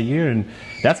 million a year. And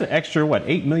that's an extra,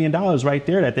 $8 million right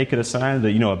there that they could assign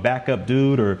to, a backup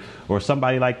dude or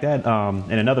somebody like that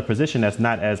in another position that's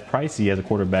not as pricey as a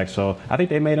quarterback. So I think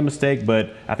they made a mistake,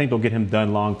 but I think they'll get him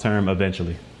done long-term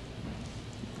eventually.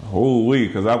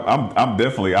 Because I'm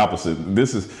definitely opposite.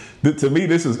 To me,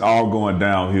 this is all going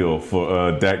downhill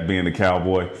for Dak being the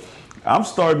Cowboy. I'm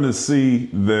starting to see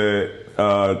that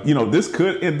this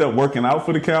could end up working out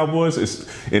for the Cowboys,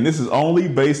 and this is only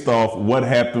based off what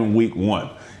happened week 1.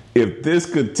 If this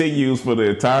continues for the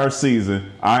entire season,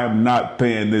 I am not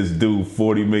paying this dude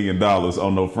 $40 million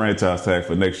on no franchise tag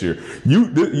for next year.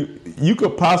 You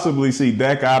could possibly see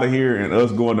Dak out of here and us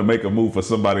going to make a move for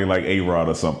somebody like A-Rod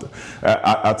or something.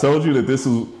 I told you that this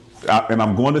is, and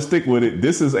I'm going to stick with it,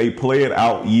 this is a play it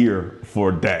out year for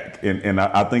Dak. And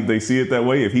I think they see it that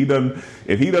way. If he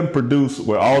doesn't produce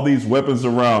with all these weapons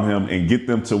around him and get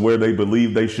them to where they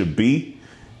believe they should be,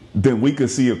 then we could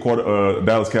see a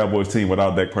Dallas Cowboys team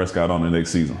without Dak Prescott on the next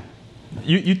season.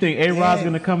 You think A-Rod's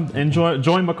going to come and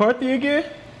join McCarthy again?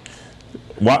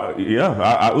 Why?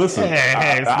 Yeah. Listen.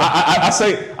 I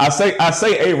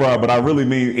say A-Rod, but I really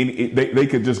mean they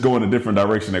could just go in a different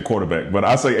direction at quarterback. But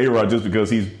I say A-Rod just because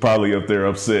he's probably up there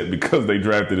upset because they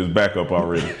drafted his backup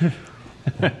already.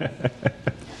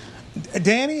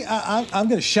 Danny, I'm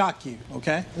going to shock you.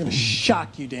 Okay, I'm going to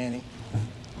shock you, Danny.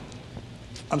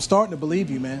 I'm starting to believe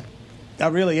you, man. I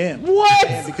really am. What?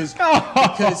 Man, because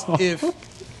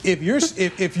if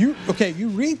you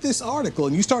read this article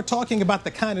and you start talking about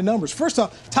the kind of numbers. First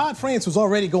off, Todd France was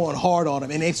already going hard on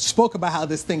him, and they spoke about how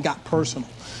this thing got personal.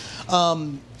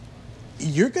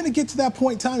 You're going to get to that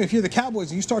point in time if you're the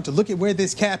Cowboys and you start to look at where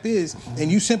this cap is, and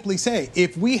you simply say,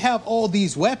 if we have all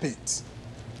these weapons,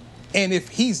 and if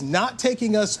he's not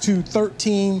taking us to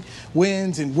 13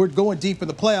 wins and we're going deep in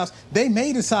the playoffs, they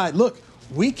may decide, look,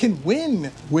 we can win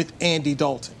with Andy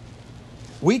Dalton.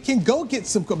 We can go get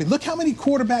some. I mean, look how many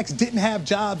quarterbacks didn't have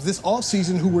jobs this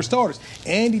offseason who were starters.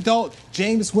 Andy Dalton,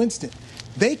 Jameis Winston.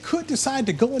 They could decide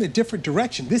to go in a different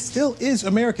direction. This still is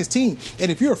America's team.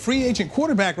 And if you're a free agent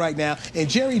quarterback right now and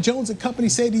Jerry Jones and company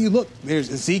say to you, look,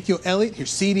 there's Ezekiel Elliott,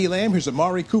 here's CeeDee Lamb, here's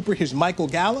Amari Cooper, here's Michael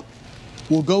Gallup.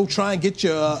 We'll go try and get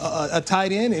you a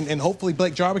tight end, and hopefully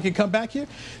Blake Jarwin can come back here.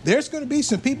 There's going to be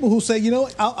some people who say,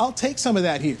 I'll take some of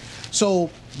that here. So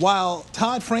while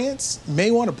Todd France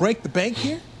may want to break the bank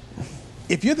here,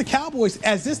 if you're the Cowboys,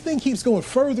 as this thing keeps going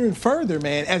further and further,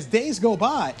 man, as days go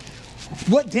by,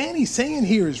 what Danny's saying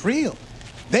here is real.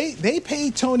 They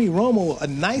paid Tony Romo a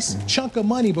nice chunk of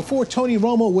money before Tony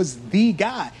Romo was the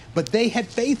guy, but they had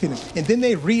faith in him, and then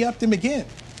they re-upped him again.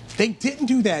 They didn't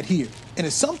do that here. And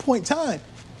at some point in time,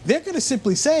 they're going to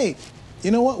simply say,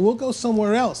 you know what, we'll go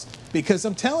somewhere else. Because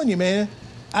I'm telling you, man,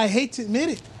 I hate to admit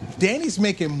it, Danny's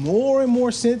making more and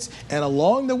more sense. And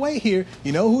along the way here,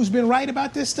 you know who's been right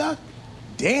about this stuff?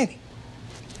 Danny.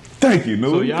 Thank you,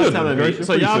 Newell.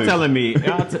 So y'all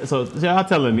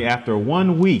telling me after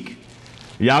 1 week,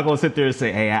 y'all gonna sit there and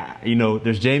say, hey,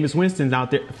 there's Jameis Winston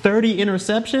out there, 30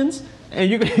 interceptions, and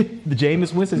the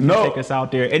Jameis Winston's gonna take us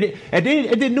out there. And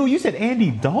then Newell, you said Andy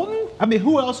Dalton? I mean,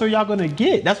 who else are y'all going to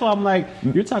get? That's why I'm like,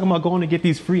 you're talking about going to get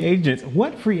these free agents.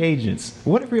 What free agents?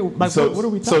 What are we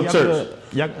talking? So Church.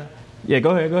 Yeah,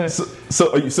 go ahead.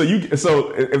 So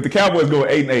if the Cowboys go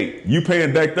 8-8, you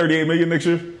paying Dak $38 million next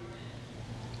year?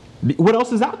 What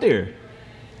else is out there?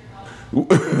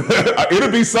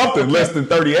 It'll be something less than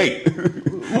 38.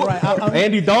 Right,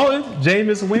 Andy Dalton,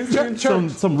 Jameis Winston,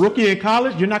 some rookie in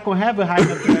college. You're not going to have a high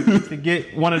enough draft to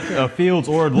get one of Fields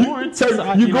or Lawrence. You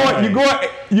go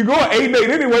 8-8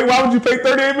 anyway. Why would you pay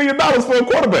 $38 million for a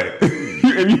quarterback?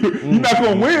 You're not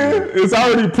going to win. It's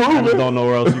already proven. I just don't know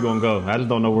where else you're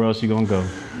going to go.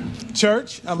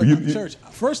 Church.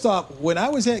 First off, when I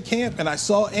was at camp and I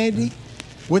saw Andy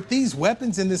with these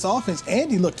weapons in this offense,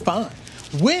 Andy looked fine.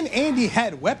 When Andy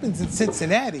had weapons in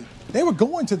Cincinnati, they were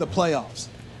going to the playoffs.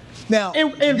 Now,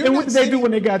 and what did they do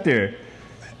when they got there?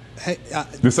 Hey,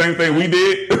 the same thing we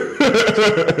did.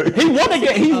 He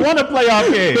won a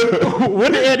playoff game.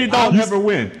 When did Andy Dalton ever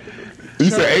win? You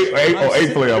said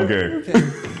eight playoff game. Okay.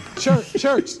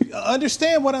 Church,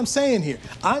 understand what I'm saying here.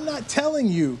 I'm not telling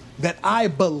you that I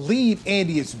believe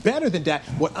Andy is better than Dak.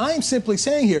 What I'm simply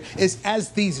saying here is as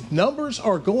these numbers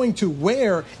are going to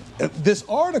wear this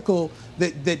article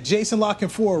that Jason La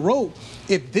Canfora wrote,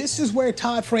 if this is where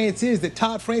Todd France is, that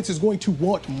Todd France is going to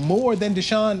want more than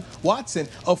Deshaun Watson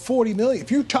of $40 million. If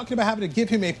you're talking about having to give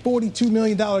him a $42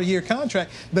 million a year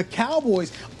contract, the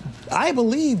Cowboys, I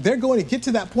believe they're going to get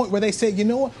to that point where they say, you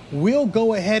know what, we'll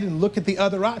go ahead and look at the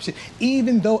other option.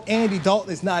 Even though Andy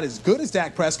Dalton is not as good as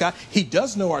Dak Prescott, he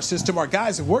does know our system. Our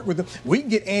guys have worked with him. We can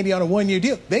get Andy on a one-year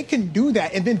deal. They can do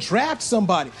that and then draft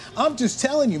somebody. I'm just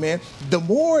telling you, man, the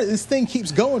more this thing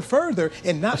keeps going further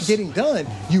and not getting done,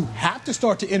 you have to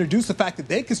start to introduce the fact that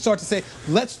they can start to say,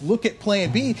 let's look at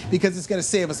plan B because it's going to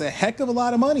save us a heck of a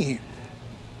lot of money here.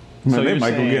 Man, so they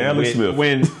might go get Alex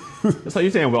Smith. So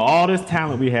you're saying with all this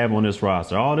talent we have on this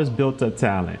roster, all this built-up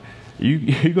talent,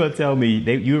 you're going to tell me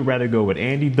you would rather go with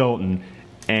Andy Dalton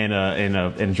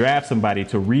and draft somebody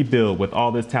to rebuild with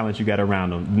all this talent you got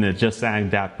around them than to just sign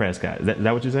Dak Prescott? Is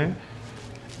that what you're saying?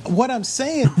 What I'm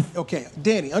saying, okay,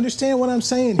 Danny, understand what I'm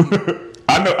saying here.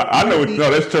 I know. No,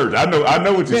 that's Church. I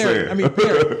know what you're saying. I mean,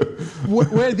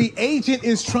 where the agent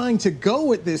is trying to go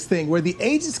with this thing, where the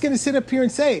agent's going to sit up here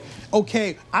and say,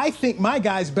 okay, I think my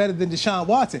guy's better than Deshaun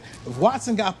Watson. If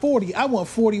Watson got 40, I want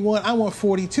 41, I want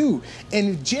 42. And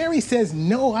if Jerry says,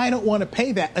 no, I don't want to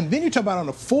pay that, and then you're talking about on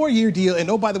a 4-year deal, and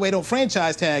oh, by the way, don't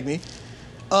franchise tag me,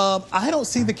 I don't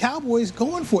see the Cowboys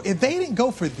going for it. If they didn't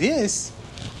go for this,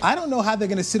 I don't know how they're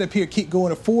going to sit up here, keep going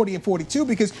to 40 and 42,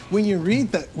 because when you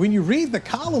read the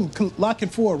column La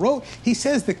Canfora wrote, he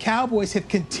says the Cowboys have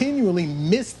continually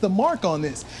missed the mark on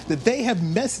this, that they have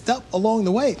messed up along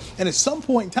the way. And at some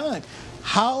point in time,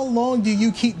 how long do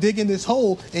you keep digging this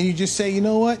hole and you just say, you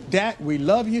know what, Dak, we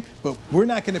love you, but we're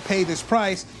not going to pay this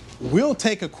price. We'll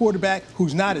take a quarterback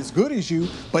who's not as good as you,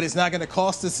 but it's not going to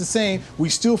cost us the same. We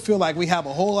still feel like we have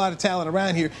a whole lot of talent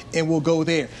around here, and we'll go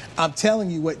there. I'm telling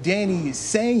you, what Danny is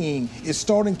saying is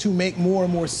starting to make more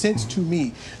and more sense to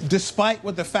me, despite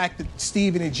what the fact that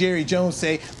Steven and Jerry Jones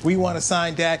say, we want to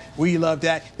sign Dak, we love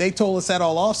Dak. They told us that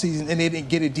all offseason, and they didn't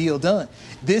get a deal done.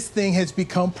 This thing has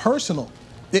become personal.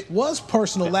 It was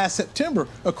personal last September,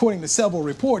 according to several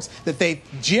reports, that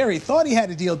Jerry thought he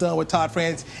had a deal done with Todd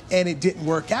France, and it didn't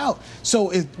work out.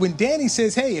 So when Danny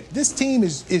says, hey, if this team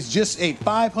is just a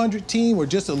 500 team or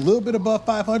just a little bit above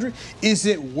 500, is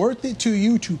it worth it to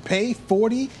you to pay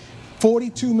 $42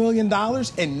 million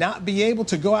and not be able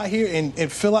to go out here and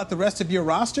fill out the rest of your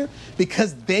roster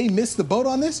because they missed the boat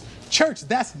on this? Church,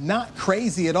 that's not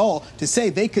crazy at all to say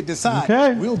they could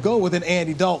decide, we'll go with an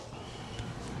Andy Dalton.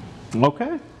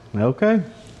 Okay.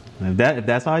 If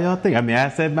that's all y'all think. I mean, I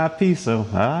said my piece, so all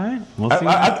right. We'll see.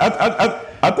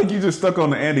 I think you just stuck on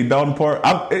the Andy Dalton part.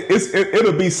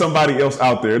 It'll be somebody else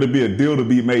out there. It'll be a deal to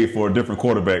be made for a different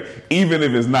quarterback, even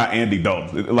if it's not Andy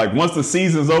Dalton. Like once the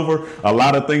season's over, a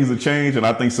lot of things will change, and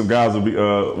I think some guys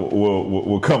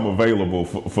will come available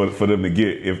for them to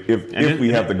get if we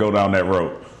have to go down that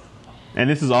road. And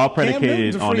this is all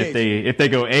predicated on if they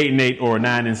go 8-8 or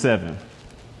 9-7.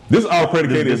 This is all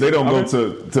predicated if they don't go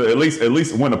to at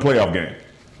least win a playoff game.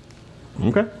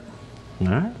 Okay. All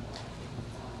right.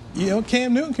 You know,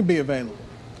 Cam Newton can be available.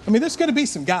 I mean, there's going to be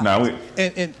some guys.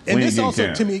 And this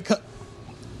also, to me,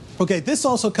 okay, this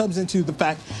also comes into the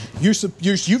fact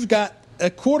you've got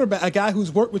a guy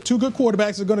who's worked with two good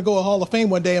quarterbacks is going to go to Hall of Fame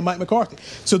one day, and Mike McCarthy.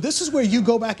 So this is where you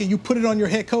go back and you put it on your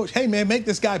head coach. Hey, man, make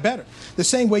this guy better. The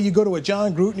same way you go to a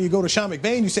John Gruden, you go to Sean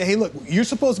McVay, and you say, hey, look, you're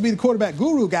supposed to be the quarterback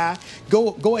guru guy.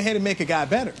 Go ahead and make a guy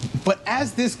better. But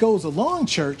as this goes along,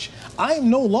 Church, I am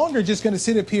no longer just going to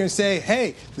sit up here and say,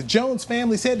 hey, the Jones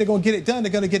family said they're going to get it done.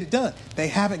 They're going to get it done. They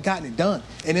haven't gotten it done.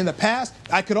 And in the past,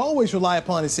 I could always rely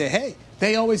upon and say, hey,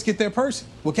 they always get their person.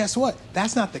 Well, guess what?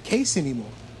 That's not the case anymore.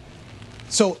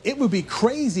 So it would be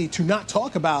crazy to not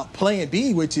talk about plan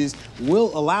B, which is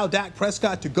we'll allow Dak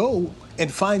Prescott to go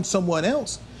and find someone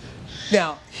else.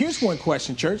 Now, here's one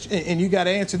question, Church, and you got to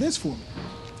answer this for me.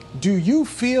 Do you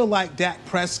feel like Dak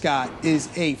Prescott is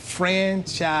a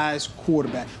franchise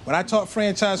quarterback? When I talk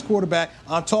franchise quarterback,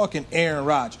 I'm talking Aaron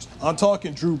Rodgers. I'm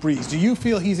talking Drew Brees. Do you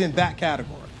feel he's in that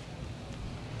category?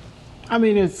 I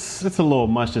mean, it's a little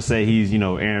much to say he's,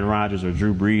 Aaron Rodgers or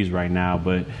Drew Brees right now,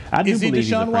 but I do believe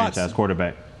he's a franchise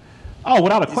quarterback. Oh,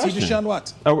 without a question. Is he Deshaun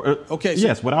Watson? Okay. So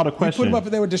yes, without a question. You put him up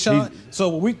there with Deshaun. So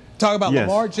when we talk about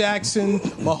Lamar Jackson,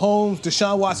 Mahomes,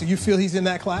 Deshaun Watson, you feel he's in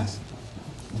that class?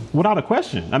 Without a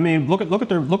question. I mean, look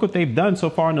what they've done so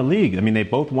far in the league. I mean, they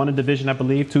both won a division, I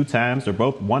believe, 2 times. They're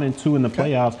both 1 and 2 in the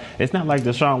playoffs. It's not like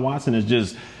Deshaun Watson is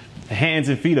just hands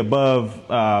and feet above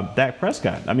Dak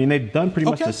Prescott. I mean, they've done pretty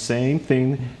much the same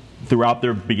thing throughout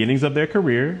their beginnings of their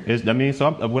career.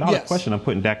 Without a question, I'm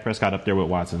putting Dak Prescott up there with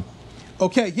Watson.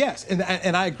 Okay, yes,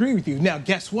 and I agree with you. Now,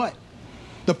 guess what?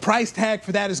 The price tag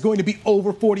for that is going to be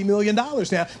over $40 million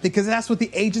now because that's what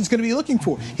the agent's going to be looking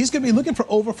for. He's going to be looking for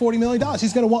over $40 million.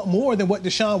 He's going to want more than what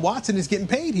Deshaun Watson is getting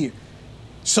paid here.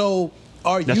 So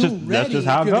are you ready that's just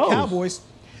how if you're it goes. The Cowboys?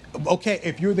 Okay,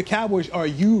 if you're the Cowboys, are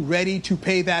you ready to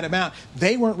pay that amount?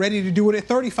 They weren't ready to do it at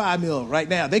 $35 million right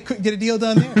now. They couldn't get a deal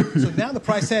done there. So now the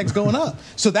price tag's going up.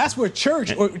 So that's where Church,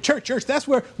 that's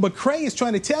where McCray is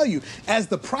trying to tell you. As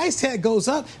the price tag goes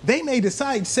up, they may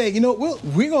decide to say,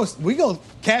 we're going to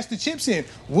cash the chips in.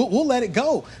 We'll let it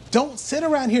go. Don't sit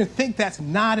around here and think that's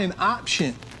not an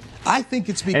option. I think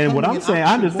it's becoming And what I'm saying,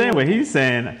 I understand what he's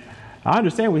saying.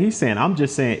 I'm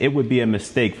just saying it would be a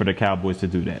mistake for the Cowboys to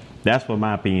do that. That's what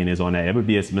my opinion is on that. It would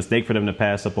be a mistake for them to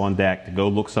pass up on Dak, to go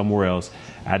look somewhere else.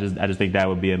 I just think that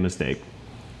would be a mistake.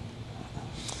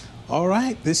 All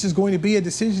right. This is going to be a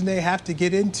decision they have to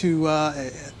get into.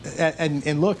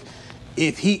 And look,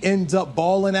 if he ends up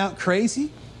balling out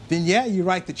crazy, then, yeah, you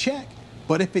write the check.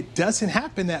 But if it doesn't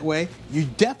happen that way, you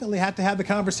definitely have to have the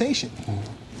conversation.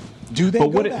 Do they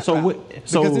go that route?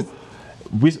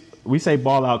 We say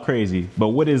ball out crazy, but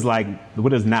what is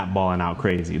not balling out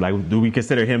crazy? Like, do we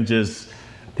consider him just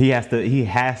he has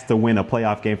to win a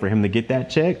playoff game for him to get that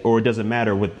check, or it doesn't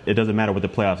matter with the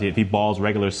playoffs? If he balls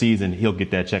regular season, he'll get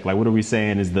that check. Like, what are we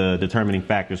saying is the determining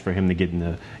factors for him to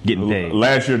getting paid?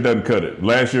 Last year doesn't cut it.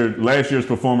 Last year's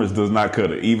performance does not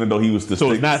cut it, even though he was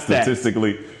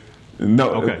statistically.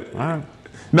 No, okay, all right.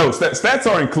 No,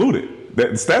 stats are included.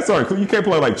 Stats are included. You can't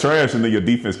play like trash and then your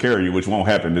defense carry you, which won't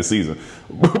happen this season.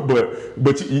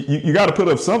 But you got to put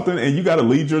up something, and you got to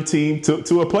lead your team to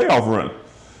a playoff run.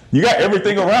 You got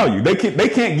everything around you. They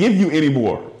can't give you any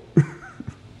more.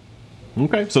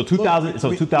 Okay, so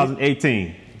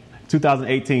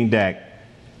 2018 Dak,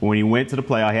 when he went to the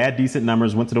playoff, he had decent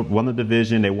numbers, won the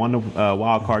division, they won the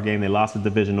wild card game, they lost the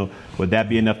divisional. Would that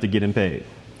be enough to get him paid?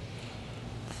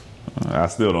 I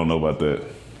still don't know about that.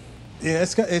 Yeah,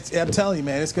 I'm telling you,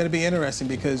 man, it's going to be interesting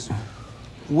because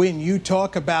when you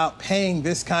talk about paying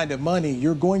this kind of money,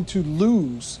 you're going to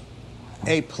lose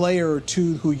a player or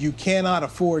two who you cannot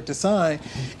afford to sign.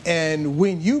 And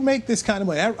when you make this kind of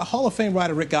money, a Hall of Fame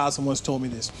writer Rick Gosselin once told me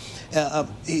this.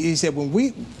 He said, when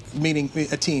we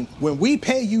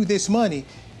pay you this money,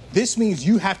 this means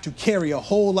you have to carry a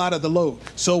whole lot of the load.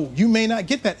 So you may not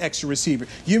get that extra receiver.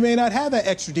 You may not have that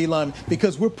extra D lineman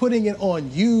because we're putting it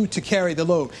on you to carry the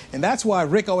load. And that's why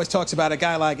Rick always talks about a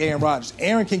guy like Aaron Rodgers.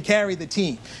 Aaron can carry the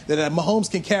team. That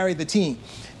Mahomes can carry the team.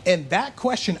 And that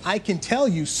question, I can tell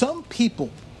you, some people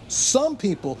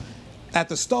at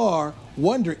the Star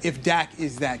wonder if Dak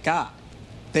is that guy.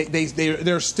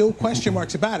 There are still question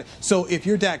marks about it. So if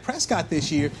you're Dak Prescott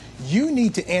this year, you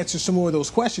need to answer some more of those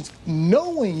questions,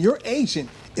 knowing your agent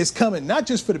is coming not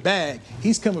just for the bag,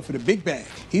 he's coming for the big bag.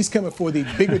 He's coming for the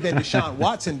bigger than Deshaun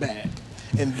Watson bag.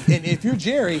 And if you're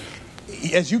Jerry,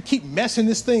 as you keep messing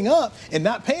this thing up and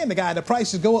not paying the guy, the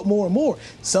prices go up more and more.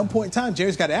 At some point in time,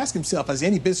 Jerry's got to ask himself, as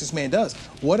any businessman does,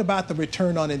 what about the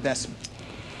return on investment?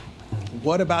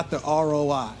 What about the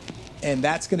ROI? And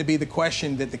that's going to be the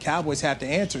question that the Cowboys have to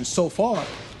answer. And so far,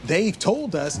 they've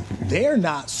told us they're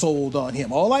not sold on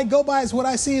him. All I go by is what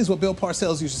I see, is what Bill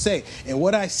Parcells used to say. And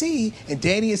what I see, and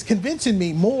Danny is convincing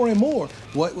me more and more,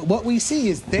 what we see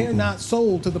is they're not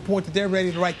sold to the point that they're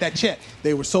ready to write that check.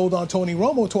 They were sold on Tony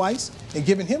Romo twice and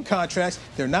giving him contracts.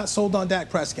 They're not sold on Dak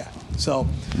Prescott. So,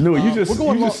 Louis, you just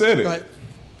said it.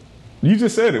 You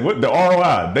just said it. What the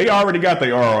ROI? They already got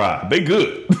their ROI. They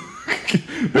good.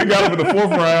 They got him in the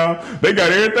 4th round. They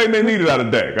got everything they needed out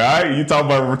of Dak. All right, you talk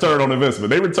about return on investment.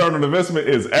 Their return on investment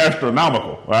is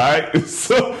astronomical. All right,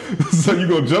 so you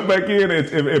gonna jump back in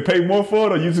and pay more for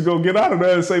it, or you just gonna get out of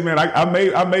there and say, man, I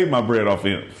made my bread off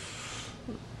him.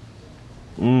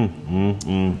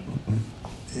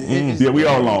 Yeah, we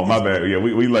all long. My bad. Yeah,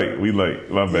 we late.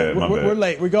 My bad. We're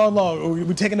late. We're going long.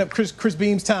 We're taking up Chris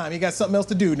Beam's time. He got something else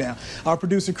to do now. Our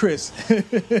producer, Chris.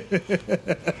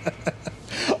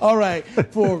 All right.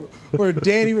 For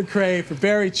Danny McCray, for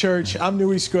Barry Church, I'm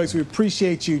Newey Scruggs. We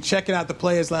appreciate you checking out the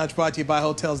Players Lounge, brought to you by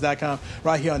Hotels.com,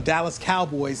 right here on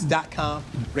DallasCowboys.com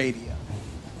radio.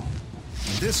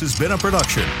 This has been a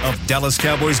production of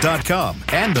DallasCowboys.com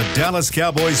and the Dallas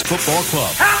Cowboys Football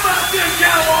Club.